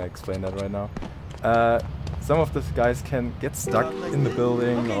 I'm not gonna explain that right now. Some of these guys can get stuck in the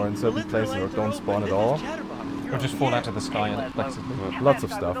building or in certain places or don't spawn at all. Or just fall out of the sky and lots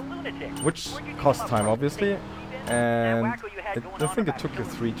of stuff. Which costs time, obviously. And I think it took you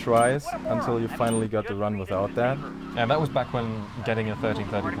 3 tries until you finally got the run without that. And that was back when getting a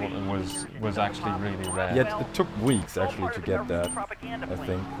 13:30 Portland was actually really rare. Yet it took weeks actually to get that, I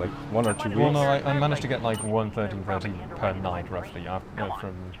think, like 1 or 2 weeks. Well, no, I managed to get like 1 13:30 per night roughly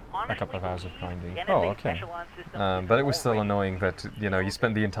from a couple of hours of grinding. Oh, okay. But it was still annoying that you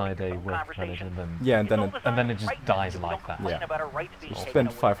spend the entire day working on it and then and then it just dies like that. Yeah. You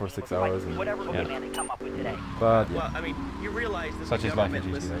spend 5 or 6 hours. And, But yeah. Well, I mean, you realize this such is life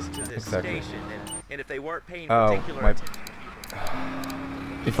in listens to this station, and if they weren't paying particular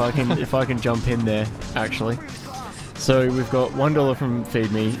If I can jump in there, actually. So we've got $1 from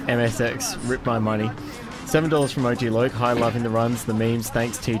Feed Me, MSX, Rip My Money, $7 from OG Loke, hi loving the runs, the memes,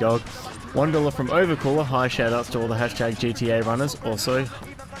 thanks T-Dog, $1 from Overcooler, hi shoutouts to all the hashtag GTA runners, also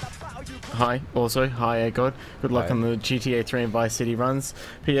hi Eidgod, good luck on the GTA 3 and Vice City runs.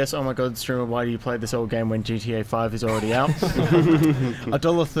 PS, oh my god streamer, why do you play this old game when GTA 5 is already out?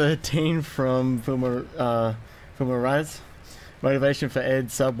 $1.13 from Fumaraz. Motivation for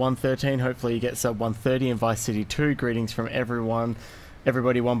Ed, sub 113. Hopefully you get sub 130 in Vice City 2. Greetings from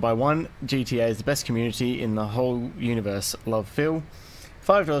everybody one by one. GTA is the best community in the whole universe. Love, Phil.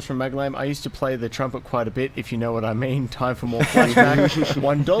 $5 from Maglame. I used to play the trumpet quite a bit, if you know what I mean. Time for more flashback.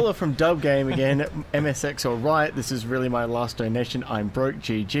 $1 from Dub Game again. MSX alright. This is really my last donation. I'm broke.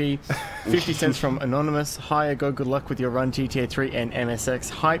 GG. 50 cents from Anonymous. Hi, go. Good luck with your run. GTA 3 and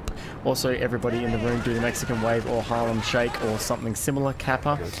MSX hype. Also, everybody in the room do the Mexican Wave or Harlem Shake or something similar.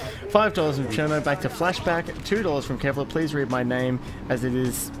 Kappa. $5 from Cherno. Back to flashback. $2 from Kevlar. Please read my name as it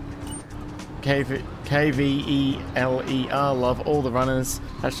is. KVELER, love all the runners,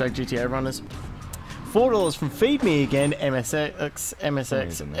 hashtag GTA runners. $4 from Feed Me again, MSX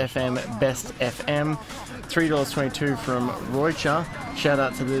FM, Best FM. $3.22 from Roycha, shout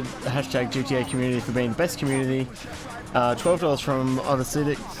out to the hashtag GTA community for being the best community. $12 from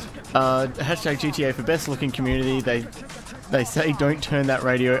Odyssey, hashtag GTA for best looking community. They say don't turn that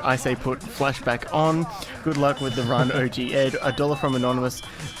radio. I say put flashback on. Good luck with the run, OG Ed. $1 from Anonymous.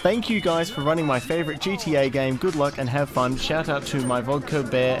 Thank you guys for running my favorite GTA game. Good luck and have fun. Shout out to my Vodka,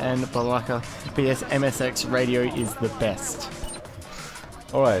 Bear and Balaka. PS MSX radio is the best.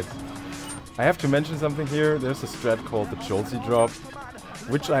 Alright. I have to mention something here. There's a strat called the Jolsey drop,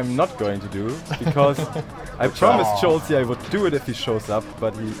 which I'm not going to do, because I promised Jolsey I would do it if he shows up,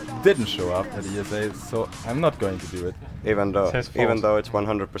 but he didn't show up at ESA, so I'm not going to do it. Even though it's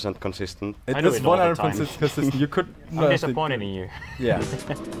 100% consistent. It is 100% consistent. You could. I'm disappointed in you. Yeah.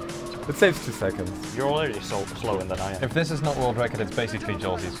 It saves 2 seconds. You're already so slower than I am. If this is not world record, it's basically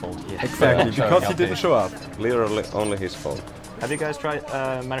Jolsey's fault. Yeah. Exactly, because he didn't show up. Literally only his fault. Have you guys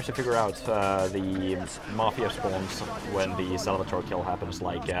managed to figure out the Mafia spawns when the Salvatore kill happens?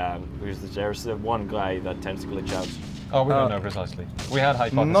 Like, there's one guy that tends to glitch out. Oh, we don't know precisely. We had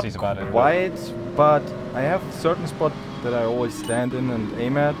hypotheses about it. Not quite, but I have a certain spot that I always stand in and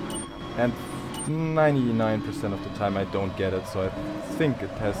aim at, and 99% of the time I don't get it, so I think it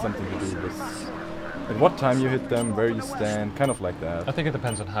has something to do with at what time you hit them, where you stand, kind of like that. I think it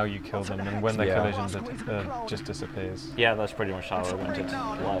depends on how you kill them and when their collisions just disappears. Yeah, that's pretty much how I went it.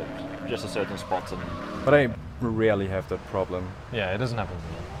 Like, just a certain spot. And but I rarely have that problem. Yeah, it doesn't happen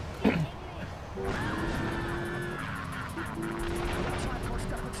a lot.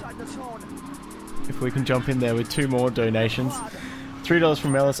 If we can jump in there with 2 more donations. $3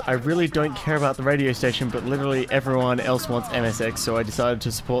 from Ellis. I really don't care about the radio station, but literally everyone else wants MSX, so I decided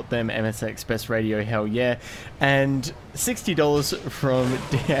to support them. MSX, best radio, hell yeah. And $60 from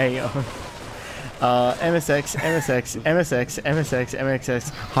DAO. MSX, MSX, MSX, MSX, MXX.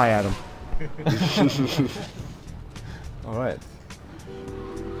 Hi, Adam. Alright.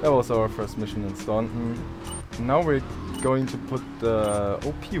 That was our first mission in Staunton. Now we're going to put the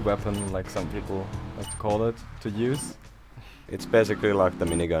OP weapon, like some people like to call it, to use. It's basically like the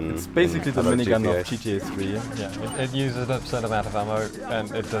minigun. It's basically the minigun of GTA 3. Yeah, it uses an absurd amount of ammo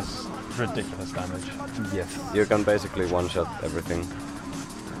and it does ridiculous damage. Yes. You can basically one-shot everything.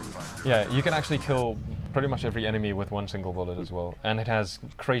 Yeah, you can actually kill pretty much every enemy with one single bullet as well. And it has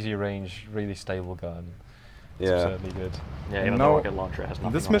crazy range, really stable gun. It's absurdly good. Yeah, even the rocket launcher has nothing.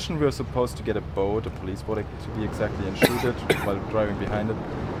 In this mission we were supposed to get a boat, a police boat to be exactly, and shoot it while driving behind it.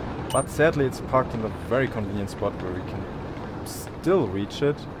 But sadly it's parked in a very convenient spot where we can still reach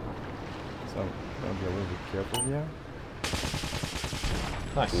it, so I'm gonna be a little bit careful here.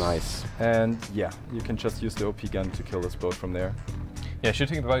 Nice. And yeah, you can just use the OP gun to kill this boat from there. Yeah,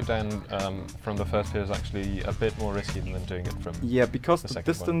 shooting the boat down from the first pier is actually a bit more risky than doing it from because the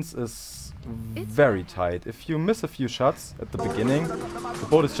distance is very tight. If you miss a few shots at the beginning, the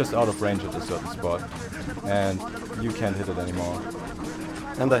boat is just out of range at a certain spot, and you can't hit it anymore.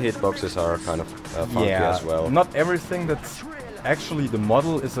 And the hitboxes are kind of funky as well. Not everything that's actually the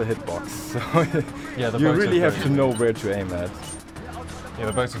model is a hitbox, so yeah, you really have to know where to aim at. Yeah,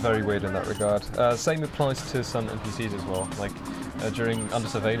 the boats are very weird in that regard. Same applies to some NPCs as well. Like during Under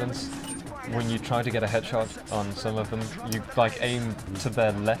Surveillance, when you try to get a headshot on some of them, you like aim to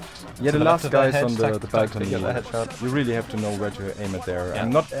their left. Yeah, the last guys on the balcony, you really have to know where to aim it there. Yeah.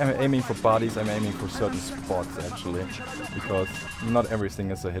 I'm not aiming for bodies, I'm aiming for certain spots actually, because not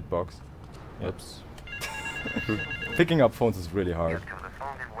everything is a hitbox. Oops. Picking up phones is really hard.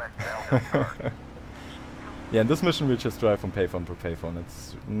 Yeah, in this mission we just drive from payphone to payphone.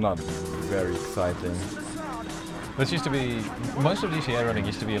 It's not very exciting. This used to be, most of GTA running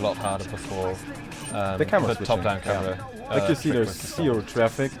used to be a lot harder before the top-down camera. Yeah. Like you see, there's zero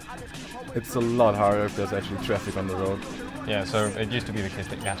traffic. It's a lot harder if there's actually traffic on the road. Yeah, so it used to be the case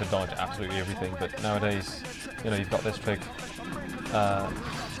that you had to dodge absolutely everything, but nowadays, you know, you've got this trick.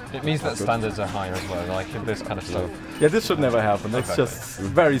 It means that standards are higher as well, like this kind of stuff. Yeah, this should never happen. It's just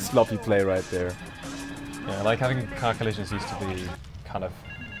very sloppy play right there. Yeah, like having car collisions used to be kind of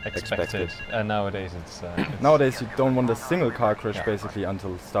expected. And nowadays it's nowadays you don't want a single car crash basically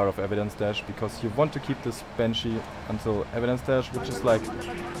until start of evidence dash, because you want to keep this Banshee until evidence dash, which is like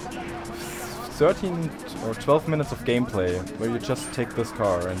 13 or 12 minutes of gameplay where you just take this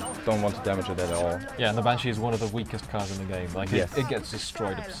car and don't want to damage it at all. Yeah, and the Banshee is one of the weakest cars in the game. Like it gets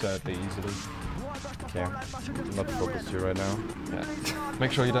destroyed absurdly easily. Okay, I'm not focused here right now. Yeah.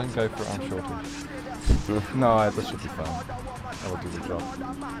 Make sure you don't go for arm shortage. No, this should be fine. I will do the job.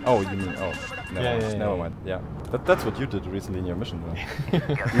 Oh, you mean, never mind. Yeah, that's what you did recently in your mission though.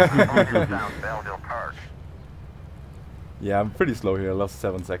 Yeah, I'm pretty slow here. I lost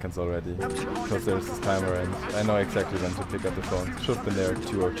 7 seconds already because there's this timer and I know exactly when to pick up the phone. Should have been there at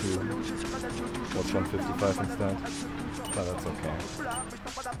 2:02. What's 1:55 instead? but that's okay.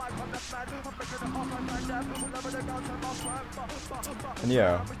 And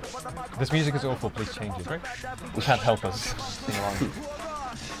yeah. This music is awful, please change it. We can't help us sing along.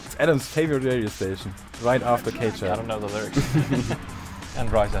 It's Adam's favorite radio station, right after K-Chat. I don't know the lyrics.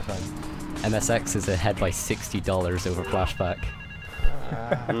 And Rise FM. MSX is ahead by $60 over Flashback.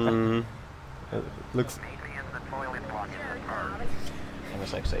 It looks...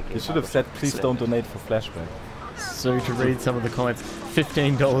 MSX You should have said, please don't donate for Flashback. So to read some of the comments,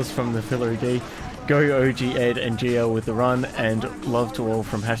 $15 from the Fillery D. Go OG Ed and GL with the run, and love to all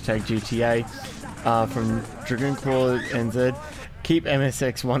from #GTA. From Dragoon Claw NZ. Keep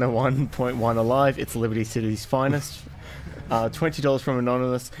MSX 101.1 alive, it's Liberty City's finest. $20 from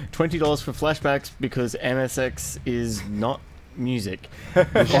Anonymous. $20 for Flashbacks because MSX is not music.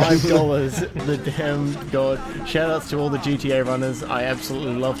 $5 the damn god. Shoutouts to all the GTA runners. I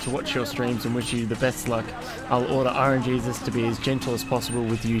absolutely love to watch your streams and wish you the best luck. I'll order RNGesus to be as gentle as possible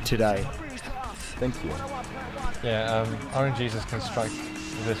with you today. Thank you. Yeah, RNGesus can strike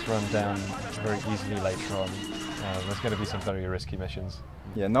this run down very easily later on. There's going to be some very risky missions.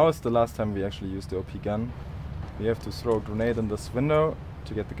 Yeah, now is the last time we actually use the OP gun. We have to throw a grenade in this window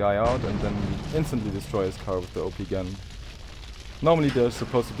to get the guy out and then instantly destroy his car with the OP gun. Normally there's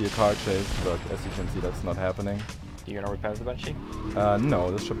supposed to be a car chase, but as you can see that's not happening. You gonna repair the Banshee? No,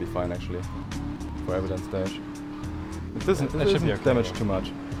 this should be fine actually. For evidence dash. It doesn't okay, damage too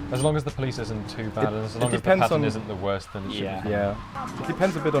much. As long as the police isn't too bad, and as long as the pattern isn't the worst, then it should be. Yeah. It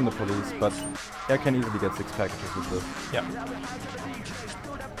depends a bit on the police, but I can easily get 6 packages with this. Yeah.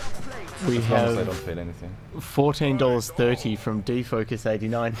 We as have long as I don't fail anything. $14.30 from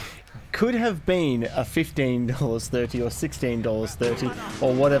Defocus89. Could have been a $15.30 or $16.30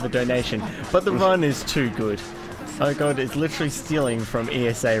 or whatever donation, but the run is too good. Oh god, it's literally stealing from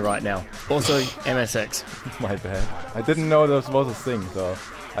ESA right now. Also, MSX. My bad. I didn't know this was a thing, so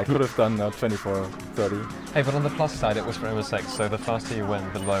I could have done 24.30. Hey, but on the plus side, it was for MSX, so the faster you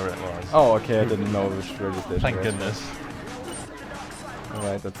went, the lower it was. Oh, okay, I didn't know which radio station. Thank goodness.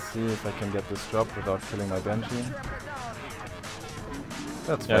 Alright, let's see if I can get this drop without killing my Banshee.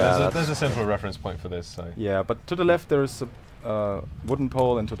 That's there's a simple reference point for this, so... Yeah, but to the left there's a wooden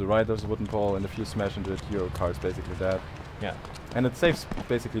pole, and to the right there's a wooden pole, and if you smash into it, your car is basically dead. Yeah. And it saves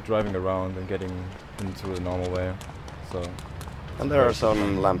basically driving around and getting into the normal way, so... And there are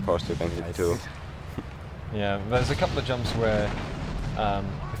some lampposts you can hit too. Yeah, there's a couple of jumps where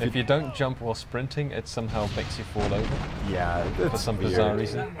if you don't jump while sprinting, it somehow makes you fall over. Yeah, for some bizarre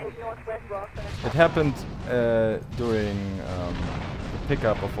reason. It happened during the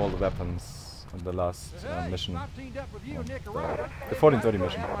pickup of all the weapons in the last mission. The 1430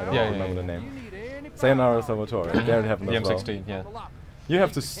 mission, I don't remember the name. Sayonara Salvatore, there it happened as well. The M16, yeah. You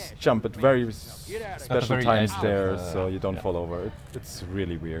have to jump at very special times there, so you don't yeah. fall over. It's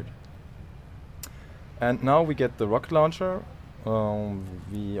really weird. And now we get the rocket launcher.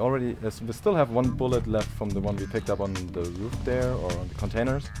 We still have 1 bullet left from the one we picked up on the roof there, or on the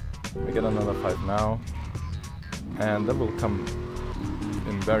containers. We get another 5 now, and that will come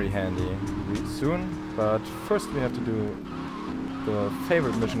in very handy soon. But first we have to do the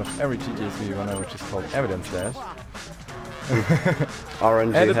favorite mission of every GTA3 runner, which is called Evidence Dash.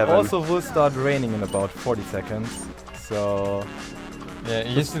 RNG and it heaven. also will start raining in about 40 seconds, so... Yeah,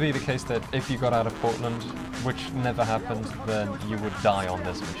 it used to be the case that if you got out of Portland, which never happened, then you would die on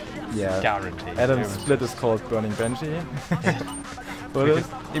this mission. Yeah. Guaranteed. Adam's split is called Burning Banshee.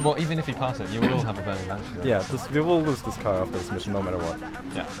 Well, even if you pass it, you will have a Burning Banshee. Yeah, we will lose this car after this mission, no matter what.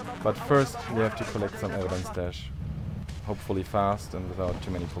 Yeah. But first, we have to collect some evidence dash. Hopefully fast and without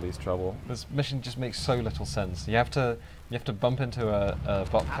too many police trouble. This mission just makes so little sense. You have to bump into a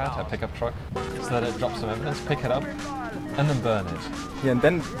bobcat, a pickup truck, so that it drops some evidence, pick it up, and then burn it. Yeah, and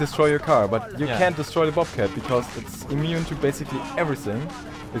then destroy your car, but you can't destroy the bobcat because it's immune to basically everything.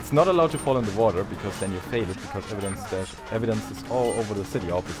 It's not allowed to fall in the water because then you fail it, because evidence is all over the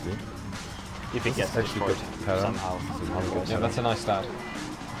city, obviously. If it gets destroyed somehow. Yeah, that's a nice start.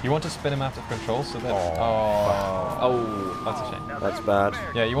 You want to spin him out of control so that... Oh, that's a shame. That's bad.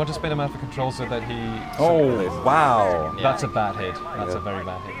 Yeah, you want to spin him out of control so that he... Oh, wow! That's a bad hit. That's a very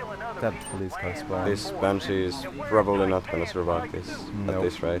bad hit. That police car spawn. This Banshee is probably not gonna survive this at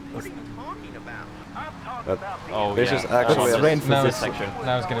this rate. But this is actually now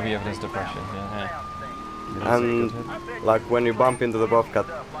it's going to be evidence depression. Yeah. And like when you bump into the bobcat,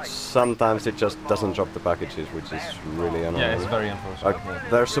 sometimes it just doesn't drop the packages, which is really annoying. Yeah, it's very unfortunate. Like,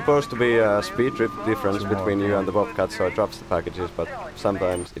 there's supposed to be a speed difference between you and the bobcat, so it drops the packages, but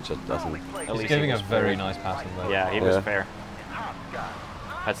sometimes it just doesn't. He's giving a very nice pass on there. Yeah, he was fair.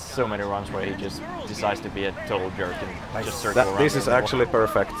 has so many runs where he just decides to be a total jerk and just circle around. This is actually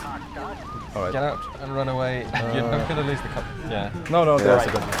perfect. All right. Get out and run away. You're not going to lose the cup. Yeah. No, Yeah. there's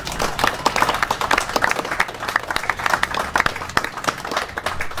a good.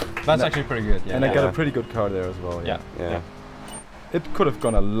 That's actually pretty good. Yeah. And I got a pretty good car there as well. Yeah. Yeah. It could have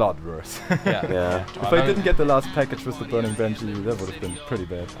gone a lot worse. Yeah. Yeah. If I didn't get the last package with the burning Benji, that would have been pretty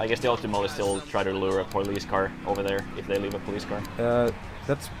bad. I guess the optimal is still try to lure a police car over there if they leave a police car.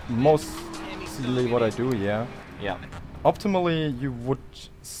 That's mostly what I do, yeah. Yeah. Optimally, you would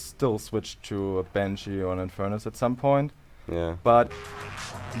still switch to a Banshee or an Infernus at some point. Yeah. But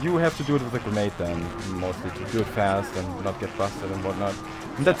you have to do it with a grenade then, mostly, to do it fast and not get busted and whatnot.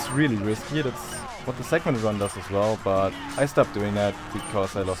 And that's really risky. That's what the segment run does as well, but I stopped doing that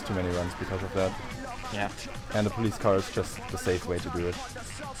because I lost too many runs because of that. Yeah. And the police car is just the safe way to do it.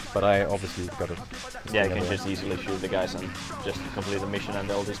 But I obviously got it. Yeah, you can just easily shoot the guys and just complete the mission and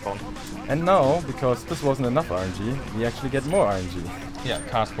they'll despawn. And now, because this wasn't enough RNG, we actually get more RNG. Yeah,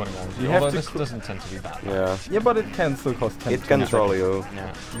 car spawning RNG. You Although have to this doesn't tend to be bad. Yeah. Yeah, but it can still cost 10 It can troll you.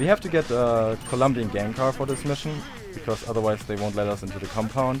 Yeah. We have to get a Colombian gang car for this mission, because otherwise they won't let us into the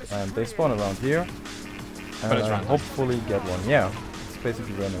compound, and they spawn around here. But it's And random. hopefully get one. Yeah, it's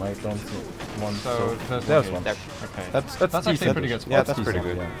basically random. I don't see one. So there's one. Okay. That's actually decent. pretty good. Yeah, that's pretty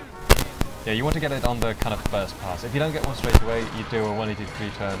decent, good. yeah. Yeah, you want to get it on the kind of first pass. If you don't get one straight away, you do a 183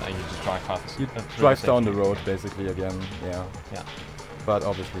 turn and you just drive past. You through drive down the safety. road basically again. Yeah. Yeah. But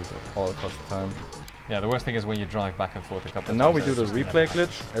obviously all costs time. Yeah, the worst thing is when you drive back and forth a couple And of now times. we do the replay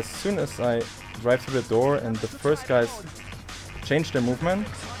glitch. As soon as I drive through the door and the first guys change their movement,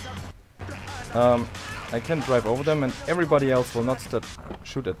 I can drive over them and everybody else will not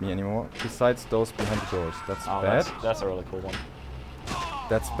shoot at me anymore, besides those behind the doors. That's bad. That's a really cool one.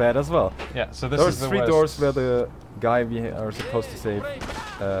 That's bad as well. Yeah, so this There's is the 3 worst. doors where the guy we are supposed to save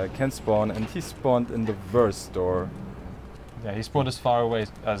can spawn, and he spawned in the worst door. Yeah, he spawned as far away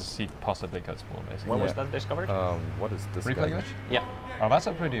as he possibly could spawn, basically. When was that discovered? What is this Replay guy? glitch? Yeah. Oh, that's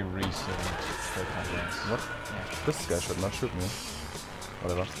a pretty recent glitch. What? This guy should not shoot me.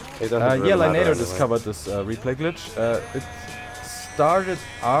 Whatever. It doesn't really Yeah, matter Linator anyway. discovered this replay glitch. It started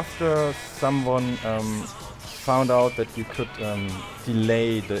after someone found out that you could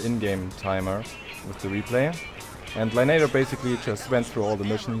delay the in-game timer with the replay. And Linator basically just went through all the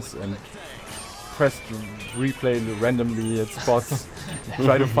missions and pressed replay randomly at spots,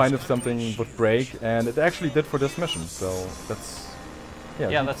 try to find if something would break, and it actually did for this mission. So that's Yeah,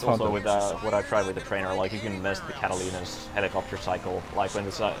 he that's found also it. with what I tried with the trainer. Like you can invest the Catalina's helicopter cycle. Like when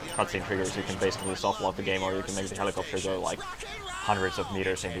the cutscene triggers, you can basically soft lock the game, or you can make the helicopter go like hundreds of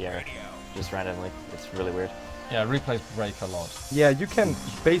meters in the air, just randomly. It's really weird. Yeah, replays break a lot. Yeah, you can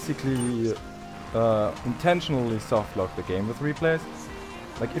basically intentionally soft lock the game with replays.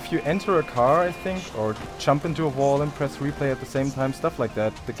 Like if you enter a car, I think, or jump into a wall and press replay at the same time, stuff like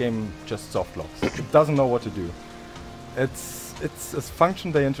that, the game just soft locks. It doesn't know what to do. It's a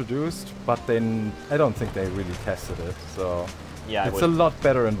function they introduced, but then I don't think they really tested it. So yeah, it's a lot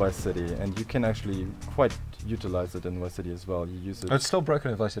better in Vice City, and you can actually quite utilize it in Vice City as well. You use it. Oh, it's still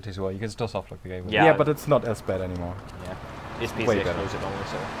broken in Vice City as well. You can still soft lock the game. with it. Yeah, but it's not as bad anymore. Yeah, it's PC Way better. exclusive only,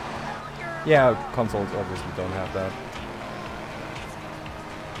 so. Yeah, consoles obviously don't have that.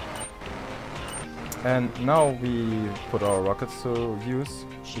 And now we put our rockets to use.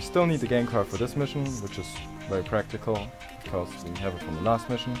 We still need the game car for this mission, which is very practical because we have it from the last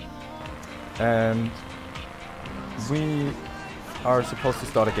mission. And we are supposed to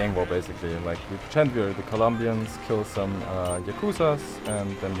start a gang war basically. Like we pretend we're the Colombians, kill some Yakuzas,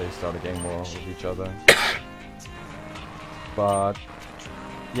 and then they start a gang war with each other. But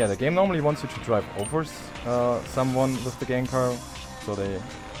yeah, the game normally wants you to drive over someone with the gang car, so they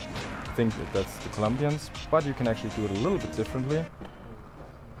think that that's the Colombians, but you can actually do it a little bit differently.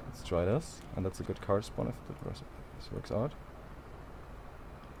 Let's try this, and that's a good car spawn if this works out.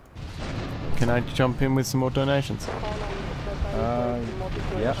 Can I jump in with some more donations? Yeah,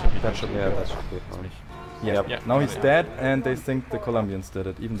 that should be good. That should be fine. Yeah, Yep. now he's dead, and they think the Colombians did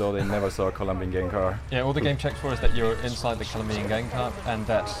it, even though they never saw a Colombian gang car. Yeah, all the game checks for is that you're inside the Colombian gang car and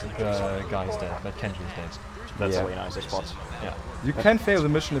that the guy's dead, that Kenji's dead. That's Yeah. really nice spot. Yeah. You can fail the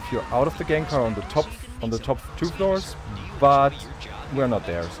mission if you're out of the gang car on the top 2 floors, but we're not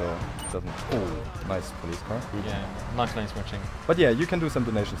there, so it doesn't. Oh, nice police car. Yeah, nice lane switching. But yeah, you can do some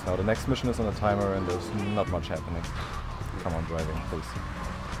donations now. The next mission is on a timer, and there's not much happening. Come on, driving, please.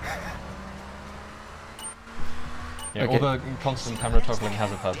 Yeah, Okay. all the constant camera toggling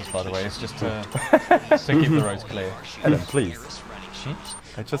has a purpose, by the way. It's just to keep the roads clear. Adam, please.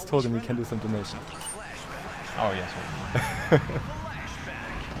 Hmm? I just told him we can do some donations. Oh, yes.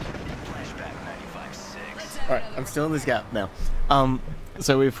 Alright, I'm still in this gap now.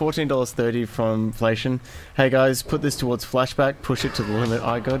 So we have $14.30 from inflation. Hey guys, put this towards flashback, push it to the limit,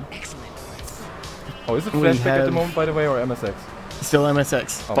 Eidgod. Oh, is it flashback at the moment, by the way, or MSX? Still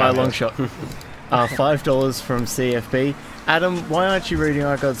MSX, by a long shot. $5 from CFB. Adam, why aren't you reading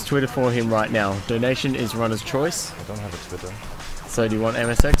Eidgod's Twitter for him right now? Donation is runner's choice. I don't have a Twitter. So do you want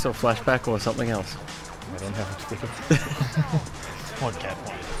MSX or flashback or something else? I don't have a Twitter.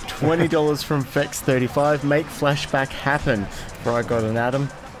 $20 from Fex35. Make flashback happen for Eidgod and Adam.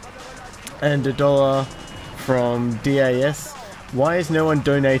 And $1 from DAS. Why is no one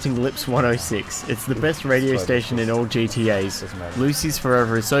donating Lips 106? It's the best radio station in all GTAs. Lucy's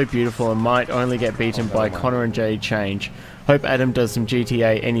Forever is so beautiful and might only get beaten by Connor and Jay Change. Hope Adam does some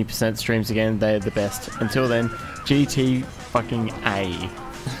GTA any % streams again, they're the best. Until then, GT fucking A.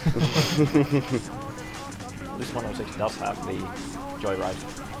 This 106 does have the joyride.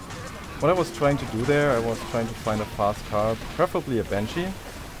 What I was trying to do there, I was trying to find a fast car, preferably a Banshee,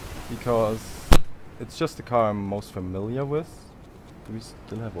 because it's just the car I'm most familiar with. Do we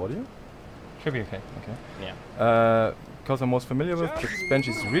still have audio? Should be okay. Okay. Yeah. Because I'm most familiar with, the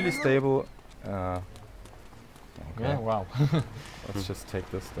Banshee is really stable. Okay. Yeah, wow. Let's just take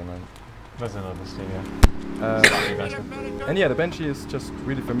this then. There's another Stinger. And yeah, the Banshee is just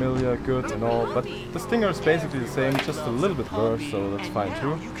really familiar, good and all, but the Stinger is basically the same, just a little bit worse, so that's fine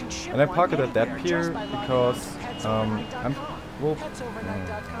too. And I park it at that pier because well,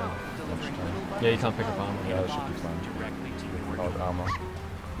 yeah, you can't pick up armor. Yeah, it should be fine. Without armor.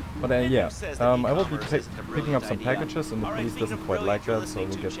 But yeah, I will be picking up some packages, and the police doesn't quite like that, so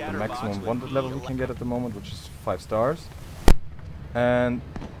we'll get the maximum wanted level we can get at the moment, which is 5 stars. And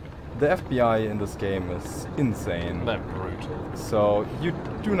the FBI in this game is insane. They're brutal. So you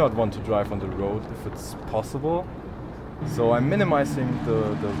do not want to drive on the road if it's possible. So I'm minimizing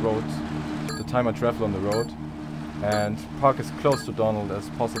the road, the time I travel on the road, and park as close to Donald as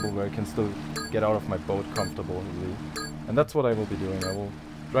possible where I can still get out of my boat comfortably. And that's what I will be doing. I will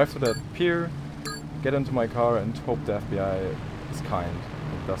drive to that pier, get into my car, and hope the FBI is kind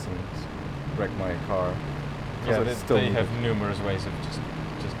and doesn't wreck my car. Yeah, they have numerous ways of just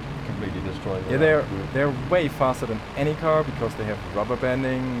completely destroying it. Yeah, they're way faster than any car because they have rubber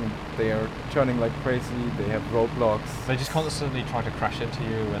banding, they are turning like crazy, they have roadblocks. They just constantly try to crash into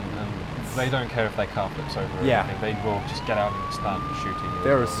you, and they don't care if their car flips over or anything. They will just get out and start shooting you.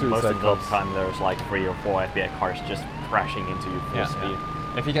 They're a suicide Most of the time there's like 3 or 4 FBI cars just crashing into you full speed.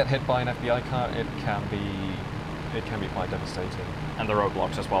 Yeah. If you get hit by an FBI car, it can be quite devastating. And the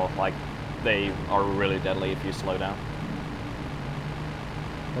roadblocks as well, like they are really deadly if you slow down.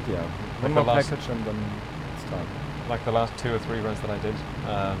 But yeah, one more package and then it's time. Like the last 2 or 3 runs that I did,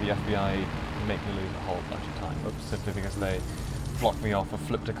 the FBI make me lose a whole bunch of time, simply because they blocked me off or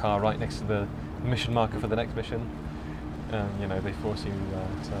flipped a car right next to the mission marker for the next mission. And you know, they force you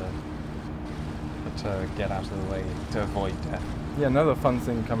to get out of the way to avoid death. Yeah, another fun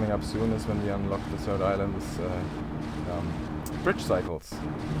thing coming up soon is when we unlock the third island is bridge cycles.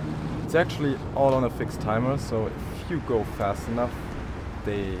 It's actually all on a fixed timer, so if you go fast enough,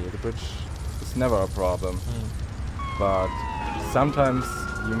 the bridge is never a problem. But sometimes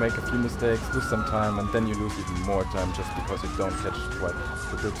you make a few mistakes, lose some time, and then you lose even more time just because you don't catch quite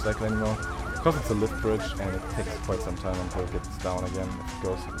the bridge cycle anymore. Because it's a lift bridge and it takes quite some time until it gets down again if it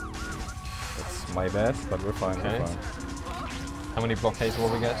goes. That's my bad, but we're fine, we're fine. How many blockades will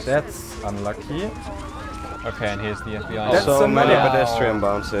we get? That's unlucky. Okay, and here's the FBI. That's so many pedestrian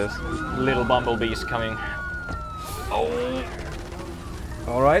bounces. Little bumblebees coming. Oh.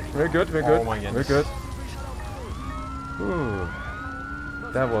 Alright, we're good, we're good, we're good. Ooh.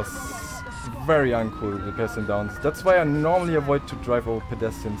 That was very uncool, the pedestrian downs. That's why I normally avoid to drive over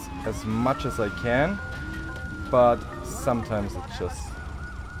pedestrians as much as I can, but sometimes it just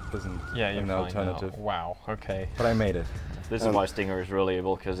isn't an alternative. Wow, okay. But I made it. This is why Stinger is really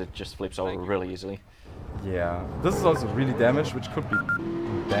able, because it just flips over really easily. Yeah, this is also really damaged, which could be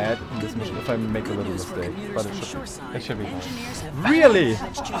bad in this mission if I make a little mistake, but it should be fine. Really?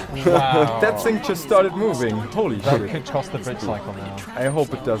 Wow. That thing just started moving. Holy shit. That could cost the bridge cycle now. I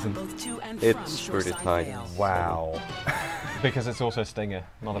hope it doesn't. It's pretty tight. Wow. Because it's also Stinger,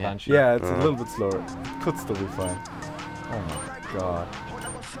 not a Banshee. Yeah, it's a little bit slower. It could still be fine. Oh my god.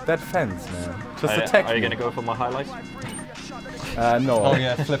 That fence, man. Just attack me. Are you gonna go for my highlights? No. Oh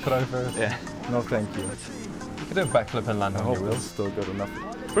yeah, flip it over. Yeah. No, thank you. You can do a backflip and land I on hope your it's wheels. still good enough.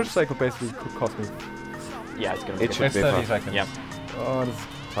 Bridge cycle basically could cost me. Yeah, it's gonna be. It should be 30 seconds. Yep. Oh, this is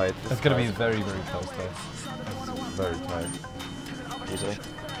tight. It's gonna be very, very close though. It's very tight. Easily.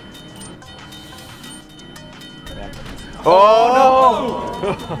 Yeah.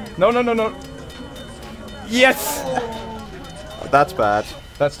 Oh no! No! Yes! That's bad.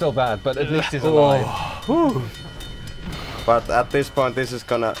 That's still bad, but at least he's alive. But at this point, this is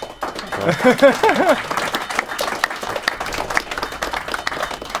gonna.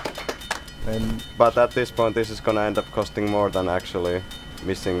 But at this point, this is gonna end up costing more than actually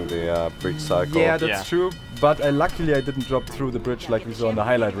missing the bridge cycle. Yeah, that's true. But luckily, I didn't drop through the bridge like we saw in the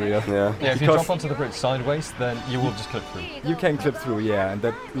highlight reel. Yeah. Yeah, if you drop onto the bridge sideways, then you will just clip through. You can clip through, yeah, and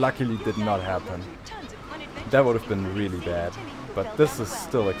that luckily did not happen. That would have been really bad. But this is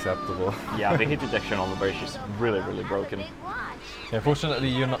still acceptable. Yeah, the hit detection on the bridge is really, really broken. Yeah, fortunately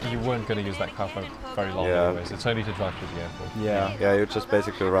you weren't going to use that car for very long anyways. It's only to drive through the airport. Yeah. Yeah, you just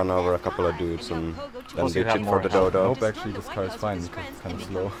basically run over a couple of dudes and then ditch it for the I dodo. hope actually this car is fine because it's kind of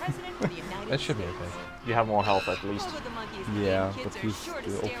slow. It should be okay. You have more health at least. Yeah, but he's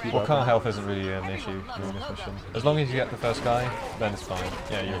well, car health isn't really an issue during this mission. As long as you get the first guy, then it's fine.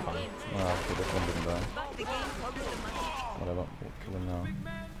 Yeah, you're fine. Oh, okay, that one didn't die. Whatever, we'll kill him now.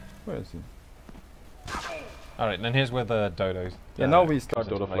 Where is he? Alright, then here's where the dodos. Yeah, now we start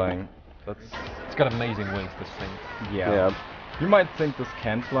dodo flying. It's got amazing wings, this thing. Yeah. You might think this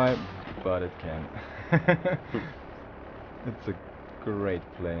can't fly, but it can. It's a great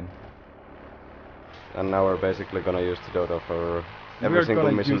plane. And now we're basically gonna use the dodo for every single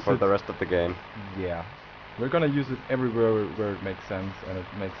mission for the rest of the game. Yeah. We're gonna use it everywhere where it makes sense, and it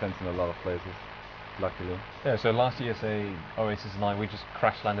makes sense in a lot of places. Luckily. Yeah, so last ESA Oasis 9 we just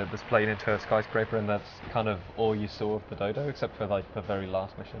crash landed this plane into a skyscraper, and that's kind of all you saw of the dodo, except for like the very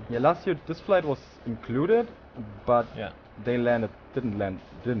last mission. Yeah, last year this flight was included, but they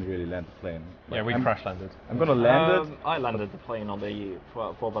didn't really land the plane. Like, yeah, we crash landed. I'm gonna land it. I landed the plane on the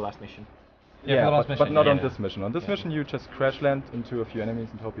for the last mission. Yeah, but not on this mission. On this mission you just crash land into a few enemies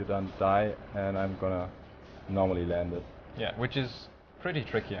and hope you don't die, and I'm gonna normally land it. Yeah, which is pretty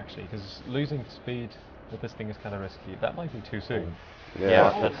tricky actually, because losing speed with this thing is kind of risky. That might be too soon.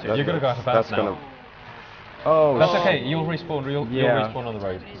 Yeah, you're gonna go out of bounds now. Oh, that's okay. You'll respawn. You'll respawn on the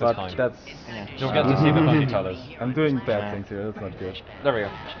road. But fine. You'll get to see the bumpy tellers. I'm doing bad things here. That's not good. There we go.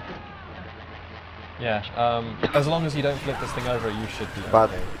 Yeah. As long as you don't flip this thing over, you should be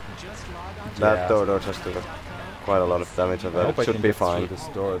but okay. That dodo just took quite a lot of damage, and that should be fine. This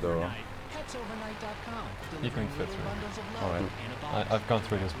door though. You can fit through. Alright. I've gone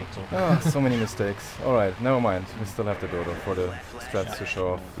through this before. Oh, so many mistakes. Alright, never mind. We still have the dodo for the strats to show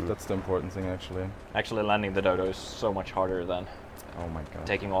off. That's the important thing actually. Actually landing the dodo is so much harder than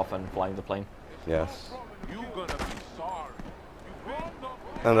taking off and flying the plane. Yes.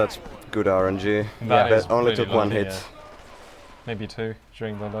 And that's good RNG. That only took one hit. Maybe two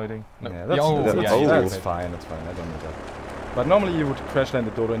during the loading. No. Yeah, that's fine, that's fine. I don't need that. But normally you would crash land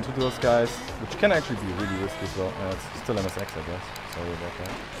the dodo into those guys, which can actually be really risky as well. It's still MSX, I guess. Sorry about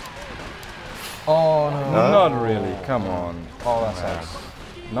that. Oh no. Not really, come on. Oh, that sucks.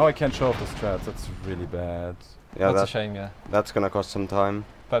 Now I can't show off the strats, that's really bad. Yeah, that's a shame, yeah. That's gonna cost some time.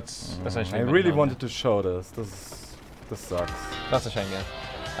 That's essentially I really wanted to show this. This sucks. That's a shame,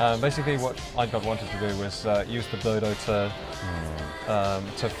 yeah. Basically what Eidgod wanted to do was use the dodo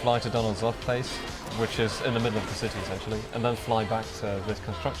to fly to Donald's off place, which is in the middle of the city essentially, and then fly back to this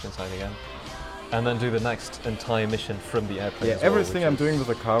construction site again, and then do the next entire mission from the airplane. Yeah, everything I'm doing with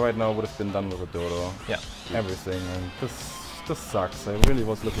the car right now would have been done with a dodo. Yeah. Everything, and this sucks. I really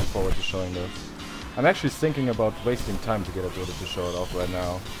was looking forward to showing this. I'm actually thinking about wasting time to get a dodo to show it off right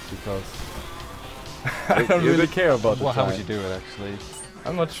now, because I don't really care about the time. How would you do it actually?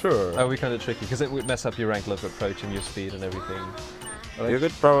 I'm not sure. Oh, we kind of tricky, because it would mess up your angle of approach and your speed and everything. You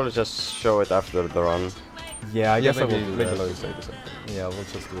could probably just show it after the run. Yeah, I guess I will maybe do link that. below save or something. Yeah, we'll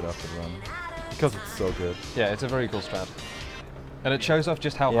just do it after the run. Because it's so good. Yeah, it's a very cool strat. And it shows off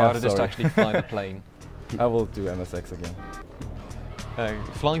just how hard it is to actually fly the plane. I will do MSX again.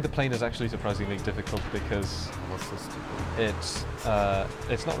 Flying the plane is actually surprisingly difficult because it's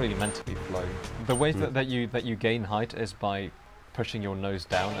not really meant to be flown. The way that you gain height is by pushing your nose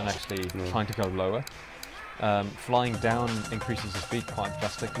down and actually trying to go lower. Flying down increases the speed quite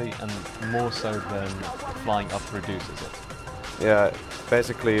drastically, and more so than flying up reduces it. Yeah,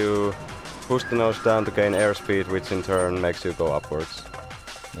 basically you push the nose down to gain airspeed, which in turn makes you go upwards.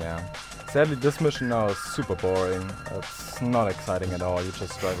 Yeah. Sadly, this mission now is super boring. It's not exciting at all. You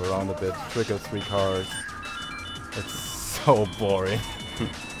just drive around a bit, trigger 3 cars. It's so boring.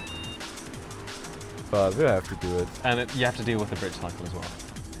 But we have to do it. And you have to deal with the bridge cycle as well.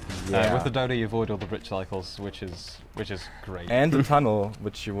 Yeah. With the dodo you avoid all the bridge cycles, which is great. And the tunnel,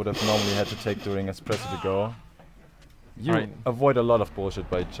 which you would have normally had to take during Espresso to go. You avoid a lot of bullshit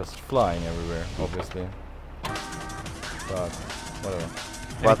by just flying everywhere, obviously. But whatever.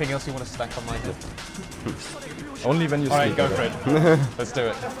 Anything else you want to stack on my head? Only when you speak. Alright, go for it. Let's do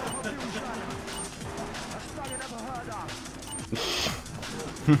it.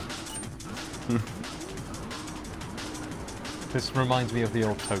 This reminds me of the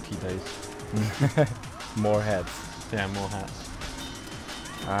old Toki days. More hats. Yeah, more hats.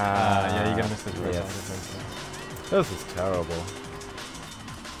 Yeah, you're gonna miss this race. Yes. This is terrible.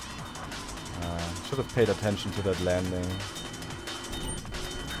 Should have paid attention to that landing.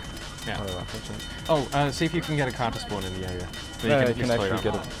 Yeah. Oh, see if you can get a car to spawn in the area. So Yeah, you can actually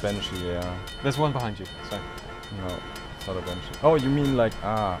get a Banshee, yeah. There's one behind you, so. No, it's not a Banshee. Oh, you mean like,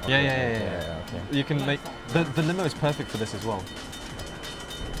 okay, yeah. okay. You can make, the limo is perfect for this as well.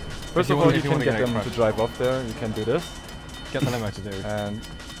 First of all, you can get them to drive off there, you can do this. Get the limo to do. And,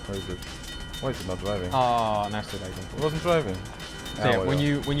 where is it? Why is it not driving? Oh, now it's too late. It wasn't driving. So yeah,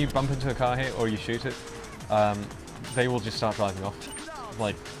 when you bump into a car here or you shoot it, they will just start driving off.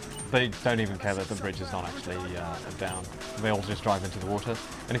 Like, they don't even care that the bridge is not actually down. They'll just drive into the water.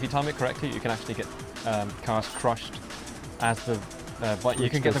 And if you time it correctly, you can actually get cars crushed as the... but you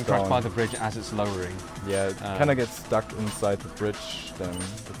can get them crushed by the bridge as it's lowering. Yeah, it kind of gets stuck inside the bridge, then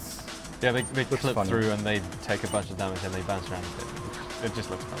it's... Yeah, they clip through and they take a bunch of damage and they bounce around a bit. It just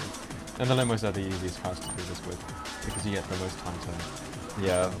looks funny. And the limos are the easiest cars to do this with, because you get the most time to,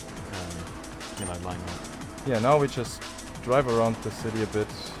 line up. Yeah, now we just drive around the city a bit,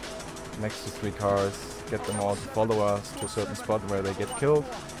 next to 3 cars, get them all to follow us to a certain spot where they get killed.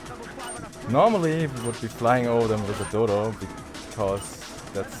 Normally we would be flying over them with a dodo, because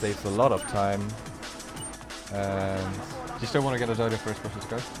that saves a lot of time. And do you still want to get a dodo for a special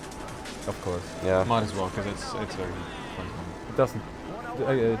scope? Of course. Yeah. Might as well, because it's very fun. It doesn't.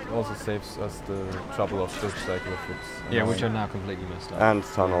 It also saves us the trouble of search cycle if it's annoying. Which are now completely messed up. And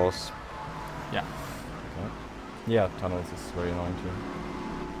tunnels. Yeah. Yeah, tunnels is very annoying too.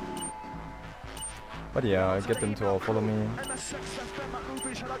 But yeah, I get them to all follow me.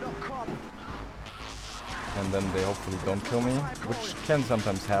 And then they hopefully don't kill me, which can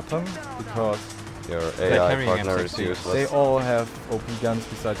sometimes happen, because your AI partner is useless. They all have OP guns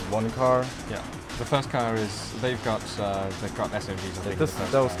besides one car. Yeah. The first car is they've got SMGs. I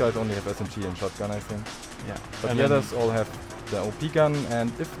think those guys only have SMG and shotgun, I think. Yeah. But the others all have the OP gun,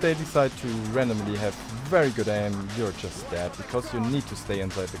 and if they decide to randomly have very good aim, you're just dead, because you need to stay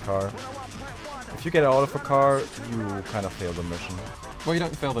inside the car. If you get out of a car, you kind of fail the mission. Well, you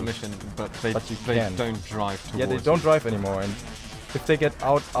don't fail the mission, but they don't drive towards. Yeah, they don't drive anymore, and if they get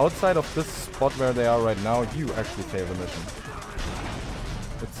outside of this spot where they are right now, you actually fail the mission.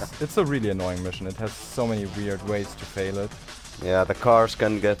 It's a really annoying mission. It has so many weird ways to fail it. Yeah, the cars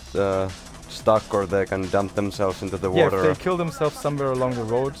can get stuck, or they can dump themselves into the water. Yeah, if they kill themselves somewhere along the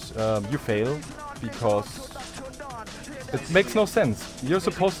road, you fail, because it makes no sense. They're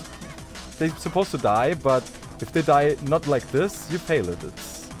supposed to die, but if they die not like this, you fail it.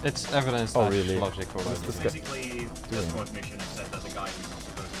 It's evidence that really? Logic or basically the sport mission, except that the guy who's not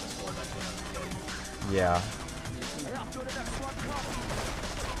supposed to sport actually killing you. Yeah.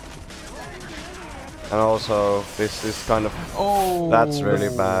 And also, this is kind of... that's really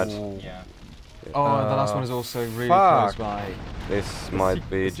bad. Yeah. Oh, the last one is also really close by. This might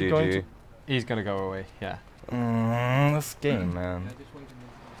be GG. He's gonna go away, yeah. This game, man.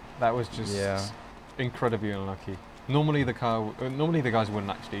 That was just incredibly unlucky. Normally the guys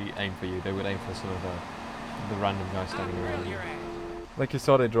wouldn't actually aim for you. They would aim for some of the random guys standing around you. Like you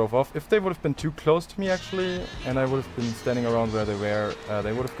saw, they drove off. If they would have been too close to me, actually, and I would have been standing around where they were,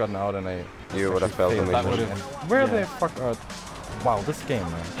 they would have gotten out, and you would have failed the mission. Where the fuck are? Wow, this game,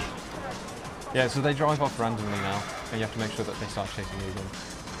 man. Yeah, so they drive off randomly now, and you have to make sure that they start chasing you again.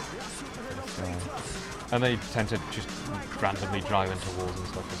 And they tend to just randomly drive into walls and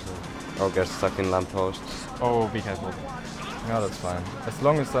stuff as well. Or get stuck in lampposts. Oh, be careful. Yeah, that's fine. As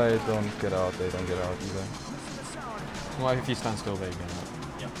long as I don't get out, they don't get out either. Well, if you stand still, they get out.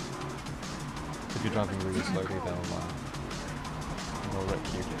 Yeah. If you're driving really slowly, they'll wreck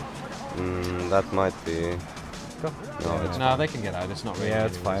you. That might be... No, they can get out. It's not really. Yeah,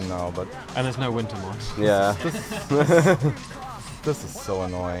 it's fine now, but... And there's no winter mods. Yeah. This is so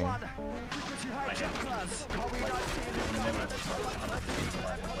annoying.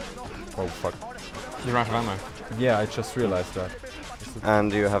 Oh fuck. You're out of ammo. Yeah, I just realized that.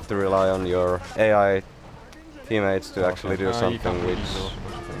 And you have to rely on your AI teammates to actually do something which...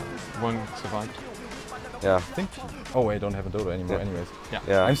 One survived. Yeah. I think... Oh, I don't have a dodo anymore anyways.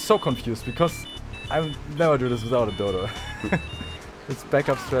 Yeah. I'm so confused, because I never do this without a dodo. It's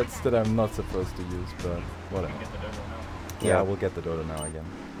backup strats that I'm not supposed to use, but whatever. Get the dodo now. Yeah, we'll get the dodo now again.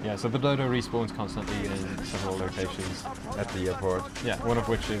 Yeah, so the Dodo respawns constantly in several locations. At the airport. Yeah, one of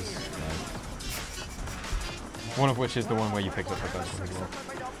which is the one where you picked up the first one as well.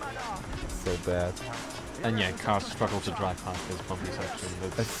 So bad. And yeah, cars struggle to drive past this bumpy section.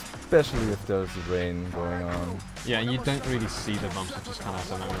 Especially if there's rain going on. Yeah, and you don't really see the bumps, you just kind of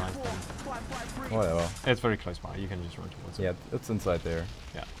have to memorize them. Whatever. It's very close by, you can just run towards it. Yeah, it's inside there.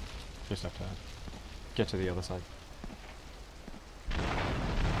 Yeah, just have to get to the other side.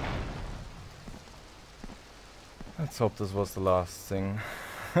 Let's hope this was the last thing.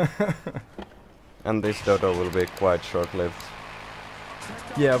 And this Dodo will be quite short-lived.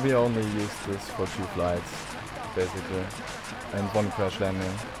 Yeah, we only used this for 2 flights, basically. And 1 crash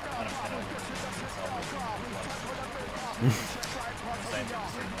landing.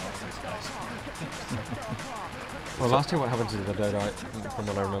 Well, last year what happened to the Dodo, from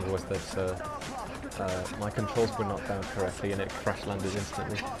what I remember, was that my controls were not down correctly and it crash landed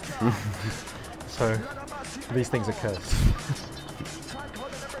instantly. So, these things are cursed.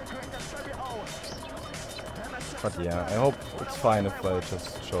 But yeah, I hope it's fine if I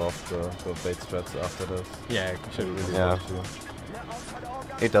just show off the bait strats after this. Yeah, it should really yeah.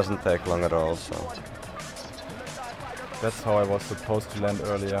 It doesn't take long at all, so... That's how I was supposed to land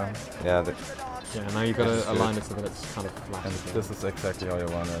earlier. Yeah, yeah, now you've got to align it so that it's kind of flat. And this is exactly how you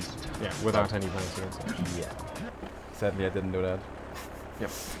want it. Yeah, without any bouncing and such. Yeah. Sadly I didn't do that.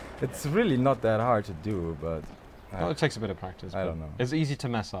 Yep. It's really not that hard to do, but... Well, it takes a bit of practice. I don't know. It's easy to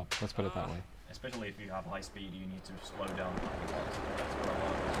mess up, let's put it that way. Especially if you have high speed, you need to slow down.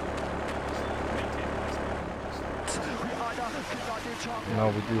 Now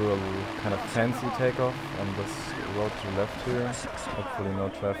we do a kind of fancy takeoff on this road to the left here. Hopefully no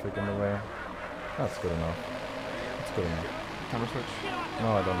traffic in the way. That's good enough. It's good enough. Camera switch?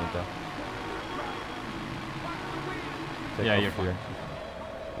 No, I don't need that. Take yeah, off you're here.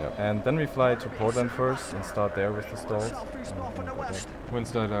 Yep. And then we fly to Portland first and start there with the stalls.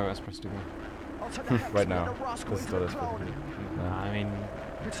 When's Dodo Espresso to go? Right now. This is Dodo Espresso. I mean,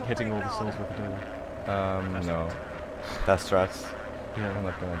 hitting all the stalls with the Dodo. No. That's right. Yeah, I'm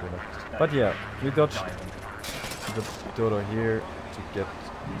not gonna do that. But yeah, we dodged the Dodo here to get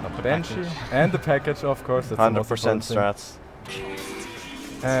a Banshee and the package, of course. That's 100% strats.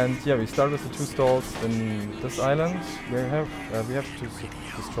 And yeah, we start with the 2 stalls in this island. We have to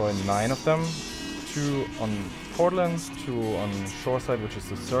destroy 9 of them. 2 on Portland, 2 on Shoreside, which is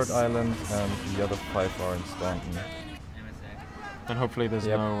the 3rd island, and the other 5 are in Staunton. And hopefully there's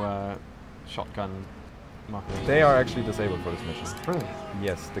no shotgun markers. They are actually disabled for this mission. Really?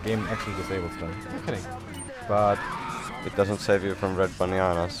 Yes, the game actually disables them. You're kidding. But it doesn't save you from red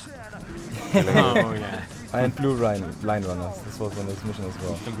bananas. Oh yeah. And blue line runners. This was on this mission as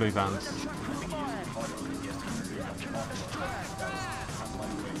well. And blue vans.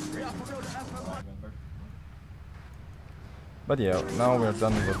 But yeah, now we're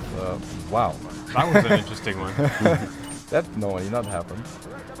done with. Wow. That was an interesting one. That normally not happened.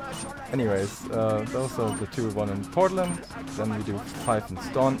 Anyways, those are the 2, 1 in Portland. Then we do 5 in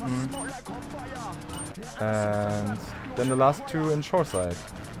Staunton. And then the last 2 in Shoreside.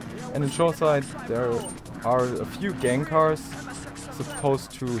 And in Shoreside there are a few gang cars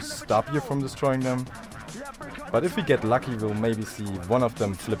supposed to stop you from destroying them. But if we get lucky, we'll maybe see one of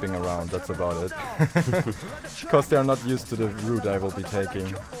them flipping around, that's about it. Because they are not used to the route I will be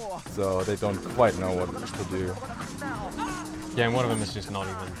taking, so they don't quite know what to do. Yeah, and one of them is just not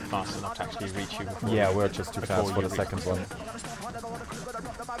even fast enough to actually reach you before. Yeah, we're just too fast for the second one.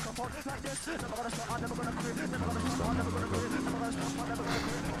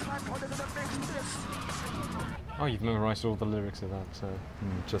 Oh, you've memorized all the lyrics of that, so...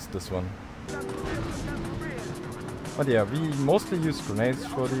 just this one. But yeah, we mostly use grenades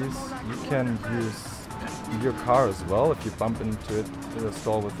for these. You can use your car as well. If you bump into it in a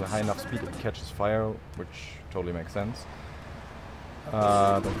stall with a high enough speed, it catches fire, which totally makes sense.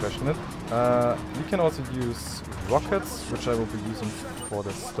 Don't question it. You can also use rockets, which I will be using for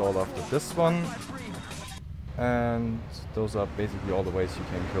the stall after this one. And those are basically all the ways you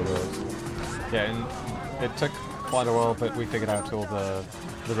can kill those. Yeah, and it took quite a while, but we figured out all the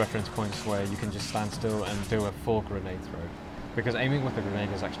reference points where you can just stand still and do a full grenade throw. Because aiming with a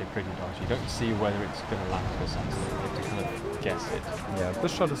grenade is actually pretty dodgy. You don't see whether it's going to land precisely. You have to kind of guess it. Yeah,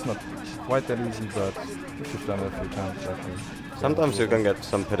 this shot is not quite that easy, but if you've done it a few times, actually. Sometimes you can get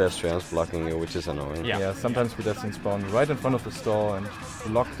some pedestrians blocking you, which is annoying. Yeah, sometimes pedestrians spawn right in front of the stall and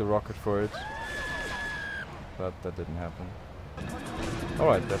block the rocket for it. But that didn't happen.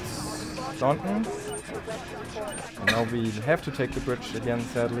 Alright, that's Staunton. And now we have to take the bridge again,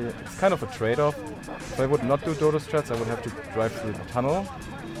 sadly. It's kind of a trade-off. If I would not do Dodo strats, I would have to drive through the tunnel.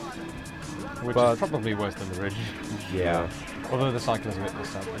 Which is probably worse than the bridge. Yeah. Although the cycle is a bit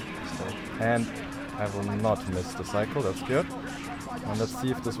disturbing still. And I will not miss the cycle, that's good. And let's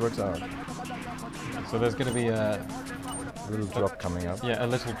see if this works out. So there's going to be a little drop coming up. Yeah, a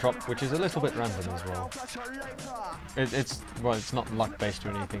little drop, which is a little bit random as well. It's not luck based or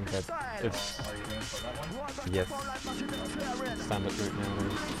anything, but it's yes. Standard route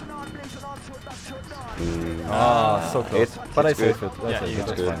nowadays. So close. But I saved it. Yeah,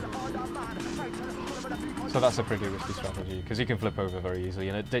 that's good. So that's a pretty risky strategy because you can flip over very easily,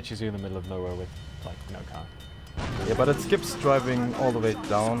 and it ditches you in the middle of nowhere with like no car. Yeah, but it skips driving all the way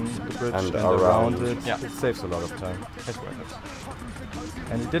down the bridge and around it. Yeah. It saves a lot of time. It's worth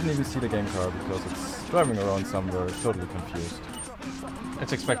it. And you didn't even see the game car because it's driving around somewhere totally confused.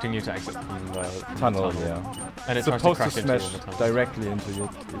 It's expecting you to exit from the tunnel, tunnel. Yeah. And it's supposed to smash directly into you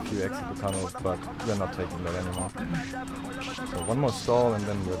if you exit the tunnel, but we're not taking that anymore. So one more stall and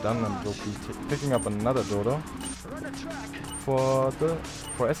then we're done, and we'll be picking up another Dodo for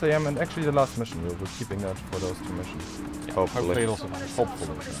SAM and actually the last mission. We're keeping that for those 2 missions. Yeah, hopefully it'll survive.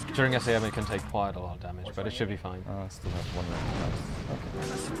 Hopefully. During SAM it can take quite a lot of damage, but it should be fine. I still have 1 round. Okay.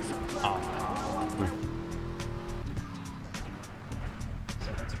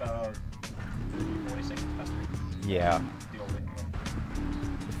 So that's about 40 seconds faster. Yeah.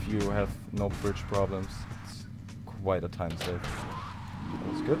 If you have no bridge problems, it's quite a time save.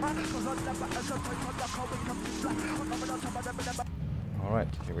 That's good. Alright,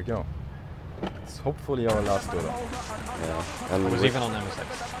 here we go. It's hopefully our last Dodo. Yeah. And it was even on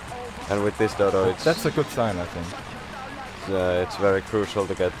MSX. And with this Dodo, that's a good sign, I think. It's very crucial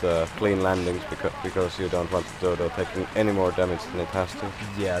to get clean landings because you don't want the Dodo taking any more damage than it has to.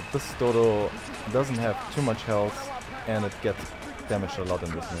 Yeah, this Dodo doesn't have too much health and it gets damaged a lot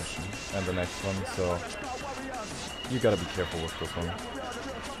in this mission and the next one, so you gotta be careful with this one.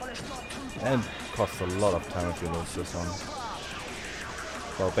 And it costs a lot of time if you lose this one.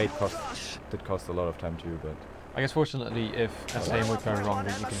 Well, bait did cost a lot of time too, but... I guess fortunately, if SAM would go wrong,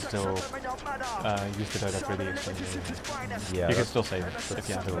 then you can still use the Dodo for the exchange. Yeah, you can still save it if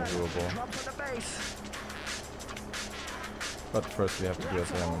you have to. Doable. But first we have to do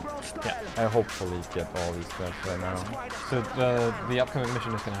SAM. Yeah. I hopefully get all these stats right now. So the upcoming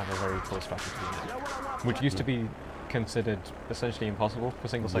mission is going to have a very cool strategy, which used to be considered essentially impossible for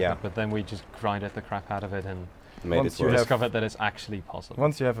single segment, but then we just grinded the crap out of it and discovered that it's actually possible.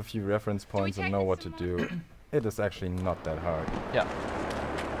 Once you have a few reference points and know what to do, it is actually not that hard. Yeah.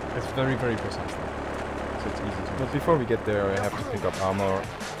 It's very, very precise. So it's easy to But before we get there, I have to pick up armor.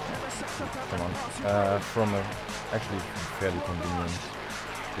 Come on. From a actually fairly convenient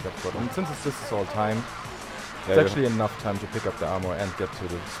pickup spot. And since this is all time, it's actually enough time to pick up the armor and get to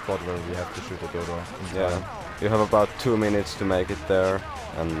the spot where we have to shoot the Dodo. Yeah. You have about 2 minutes to make it there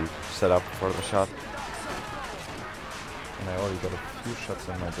and set up for the shot. And I already got a few shots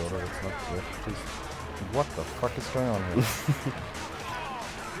on my Dodo, that's not good. Please. What the fuck is going on here?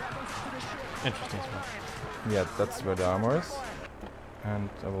 Interesting spot. Yeah, that's where the armor is. And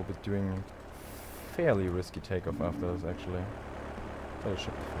I will be doing fairly risky takeoff after this actually. But it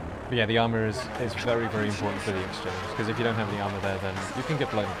should be fine. But yeah, the armor is very, very important for the exchange, because if you don't have the armor there, then you can get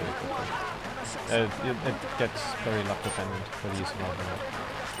blown up pretty quickly. It gets very luck dependent for the use of armor.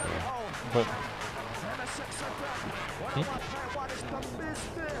 But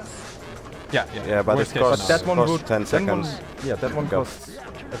yeah, but it costs that one would 10 seconds. That one costs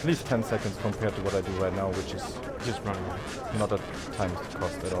at least 10 seconds compared to what I do right now, which is just running away. Not a time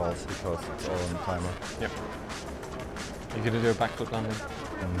cost at all because it's all on the timer. Yep. You gonna do a backflip landing?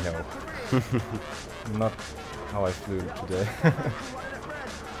 No. Not how I flew today.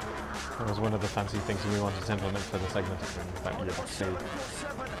 That was one of the fancy things we wanted to implement for the segment, that you actually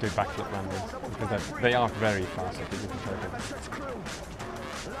do backflip landings, because they are very fast if you can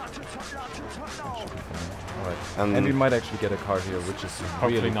Alright, and we might actually get a car here, which is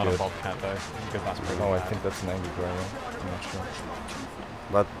hopefully really not good. a Bobcat though, because that's pretty I bad. think that's an angry driver. I'm not sure.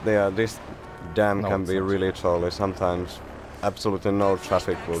 But this dam can be really trolly. Sometimes absolutely no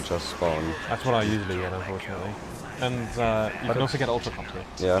traffic will just spawn. That's what I usually get, unfortunately. And you can also get ultracopter.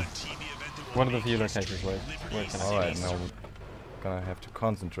 Yeah. One of the few locations where it can actually. Alright, now we're gonna have to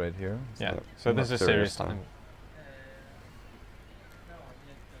concentrate here. Yeah, so this is serious time.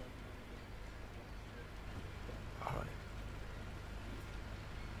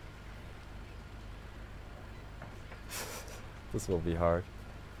 This will be hard.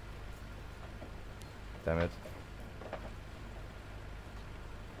 Damn it.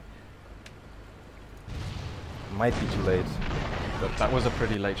 might be too late. But that was a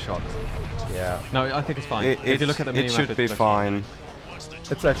pretty late shot. Yeah. No, I think it's fine. If you look at the minimap, it should be fine.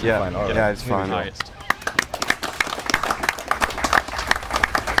 It's actually fine. All right. Yeah, it's fine.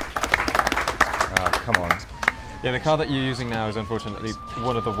 Come on. Yeah, the car that you're using now is unfortunately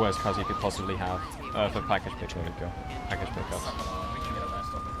one of the worst cars you could possibly have for package pickup. Package pickups.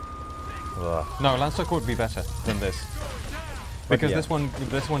 No, Landstock would be better than this. Because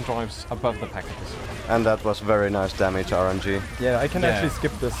this one drives above the packages. And that was very nice damage RNG. Yeah, I can actually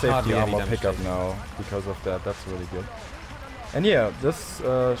skip the safety armor pickup now because of that. That's really good. And yeah, this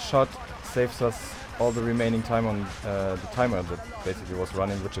shot saves us all the remaining time on the timer that basically was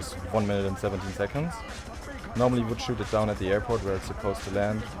running, which is 1 minute and 17 seconds. Normally would shoot it down at the airport where it's supposed to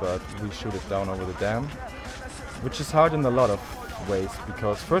land, but we shoot it down over the dam, which is hard in a lot of ways,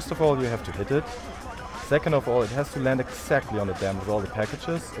 because first of all you have to hit it. Second of all, it has to land exactly on the dam with all the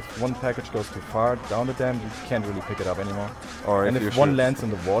packages. If one package goes too far down the dam, you can't really pick it up anymore. Or and if one lands in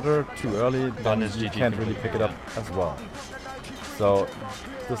the water too early, then you can't really pick it up as well. So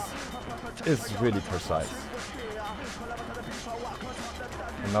this is really precise.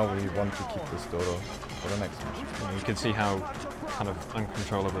 And now we want to keep this dodo for the next match. And you can see how kind of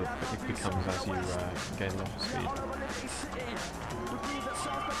uncontrollable it becomes as you gain less speed.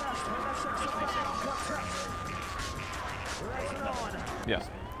 Yeah.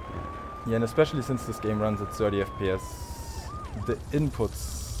 Yeah, and especially since this game runs at 30 FPS, the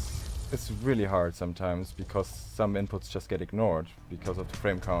inputs is really hard sometimes because some inputs just get ignored because of the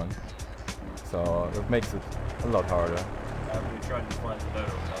frame count. So it makes it a lot harder. We tried to find the dodo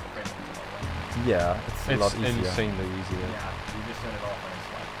without frame count. Yeah, it's a lot easier. It's insanely easier. Yeah, you just turn it off and it's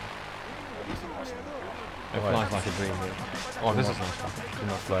like almost impossible. It flies like a dream. Oh, this is nice. Too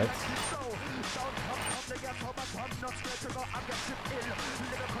much lights.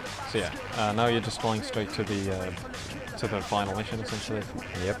 So yeah, now you're just flying straight to the final mission essentially.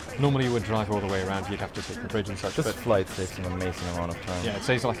 Yep. Normally you would drive all the way around, you'd have to take the bridge and such. This flight saves an amazing amount of time. Yeah, it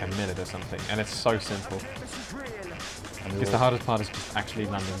saves like a minute or something, and it's so simple. Because the hardest part is just actually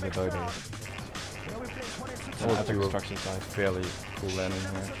landing the dodo. At the construction site. Fairly cool landing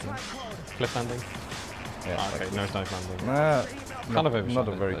here actually. Cliff landing? Yeah. Okay, nosedive landing. Kind of not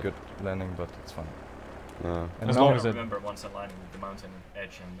a very good landing, but it's fine. Yeah. And as long as I remember once I landed the mountain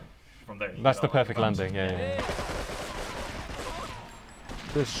edge and from there. That's the perfect landing, yeah.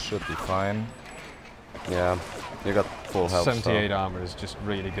 This should be fine. Yeah, you got full health. 78 armor is just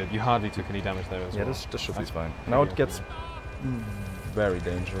really good. You hardly took any damage there as well. Yeah, this should be fine. Now it gets very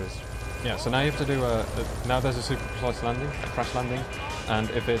dangerous. Yeah, so now you have to do now there's a super precise landing, a crash landing, and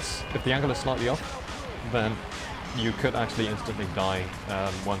if the angle is slightly off, then you could actually instantly die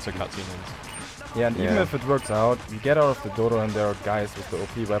once a cutscene ends. Yeah, and even if it works out, you get out of the dodo and there are guys with the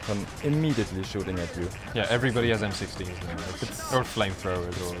OP weapon immediately shooting at you. Yeah, everybody has M16s now, or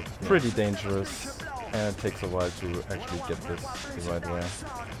flamethrowers, or pretty dangerous, and it takes a while to actually get this the right way.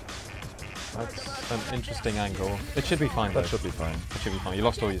 That's an interesting angle. It should be fine though. That should be fine. It should be fine. You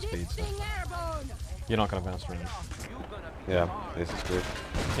lost all your speed, so you're not going to bounce around. Yeah, this is good.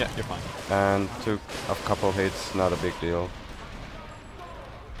 Yeah, you're fine. And took a couple hits, not a big deal.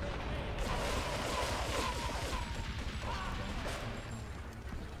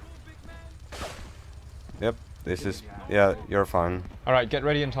 Yep, this is... yeah, you're fine. Alright, get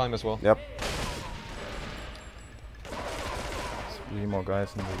ready in time as well. Yep. 3 more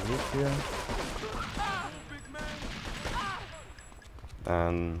guys in the roof here.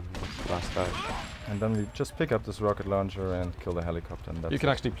 And last guy. And then we just pick up this rocket launcher and kill the helicopter. And that's you can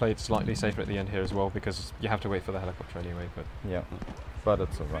actually play it slightly safer at the end here as well, because you have to wait for the helicopter anyway, but... yeah, but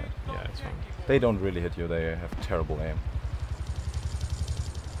it's alright. Yeah, it's fine. They don't really hit you, they have terrible aim.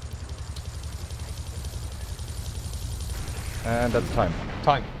 And that's time.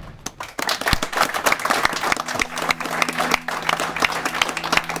 Time.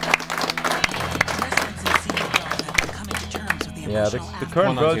 Yeah, the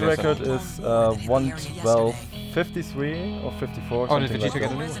current world record is 1:12:53 or 54. Oh, did something you like get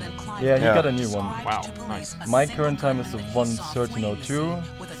that. a new one? Yeah, he got a new one. Wow, nice. My current time is 1:13:02,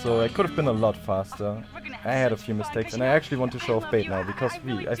 so I could have been a lot faster. I had a few mistakes, and I actually want to show off bait now because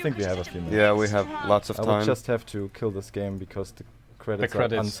I think we have a few minutes. Yeah, we have lots of time. I will just have to kill this game because the credits are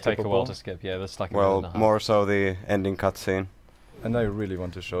take a while to skip. Yeah, that's like well, more so the ending cutscene. And I really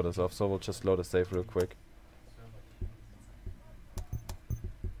want to show this off, so we'll just load a save real quick.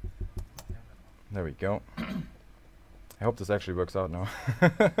 There we go. I hope this actually works out now.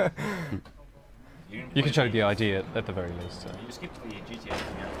 You can show the idea at the very least. You skipped the GTA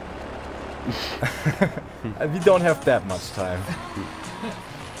thing. We don't have that much time.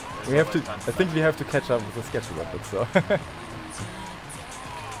 We have to. I think we have to catch up with the schedule a bit. So.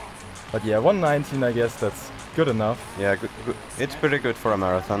 But yeah, 119. I guess that's good enough. Yeah, good. It's pretty good for a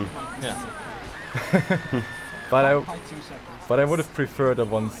marathon. Yeah. But I would have preferred a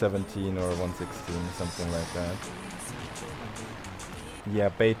 117 or a 116, something like that. Yeah,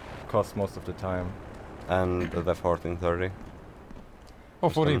 bait costs most of the time. And the 1430. Oh,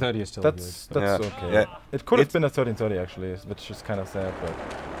 1430 is still that's good. That's yeah. okay. Yeah. It could have been a 1330 actually, which is kind of sad, but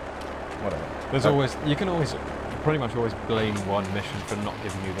whatever. There's always, you can always, pretty much always blame one mission for not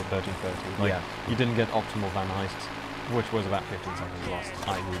giving you the 1330. Like, yeah. You didn't get optimal Van Heist, which was about 15 seconds lost.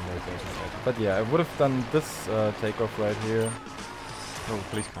 I need no 1330. But yeah, I would have done this takeoff right here. Oh,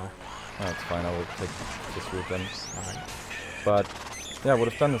 police car. Oh, it's fine, I will take this route then. Alright. But yeah, I would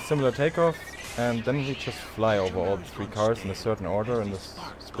have done a similar takeoff, and then we just fly over all the 3 cars in a certain order, in a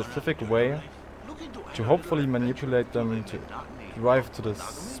specific way, to hopefully manipulate them to drive to the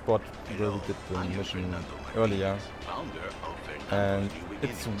spot where we did the mission earlier. And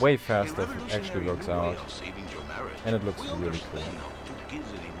it's way faster if it actually works out. And it looks really cool.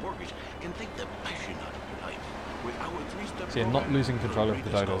 See, not losing control of the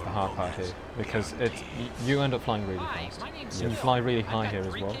dodo is the hard part here, because you end up flying really fast. Yes. And you fly really high here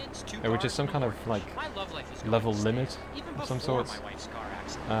as well, which is some kind of like level limit of some sorts.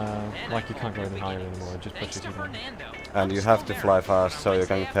 Like you can't go any higher anymore, it just pushes you down. And you have to fly fast so you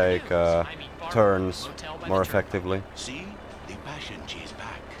can take turns more effectively. See, the passion is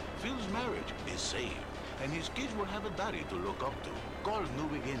back. Phil's marriage is saved, and his kids will have a daddy to look up to.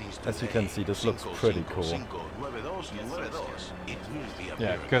 As you can see, this looks pretty cool.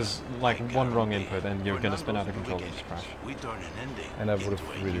 Yeah, because like one wrong input and you're gonna spin out of control and just crash. And I would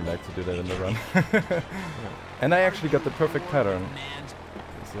have really liked to do that in the run. And I actually got the perfect pattern.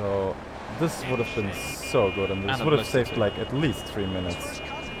 So this would have been so good, and this would have saved like at least 3 minutes.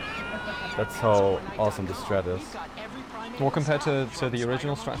 That's how awesome this strat is. Well, compared to the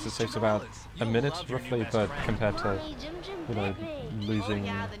original strats, it saves about a minute roughly, but compared to, you know, losing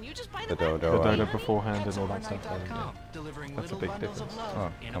the dodo beforehand and all that stuff, then, yeah, that's a big difference. Oh,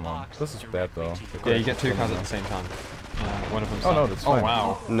 come on. This is bad though. Yeah, you get 2 cars at the same time. One of them. Oh no, that's fine. Oh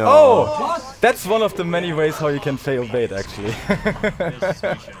wow. No. Oh! That's one of the many ways how you can fail bait actually.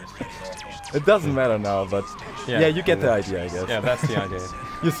 It doesn't matter now, but yeah, you get the idea, I guess. Yeah, that's the idea.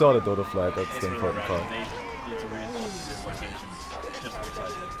 You saw the dodo fly, that's the important part.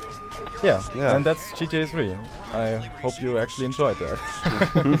 Yeah, and that's GTA 3. I hope you actually enjoyed that.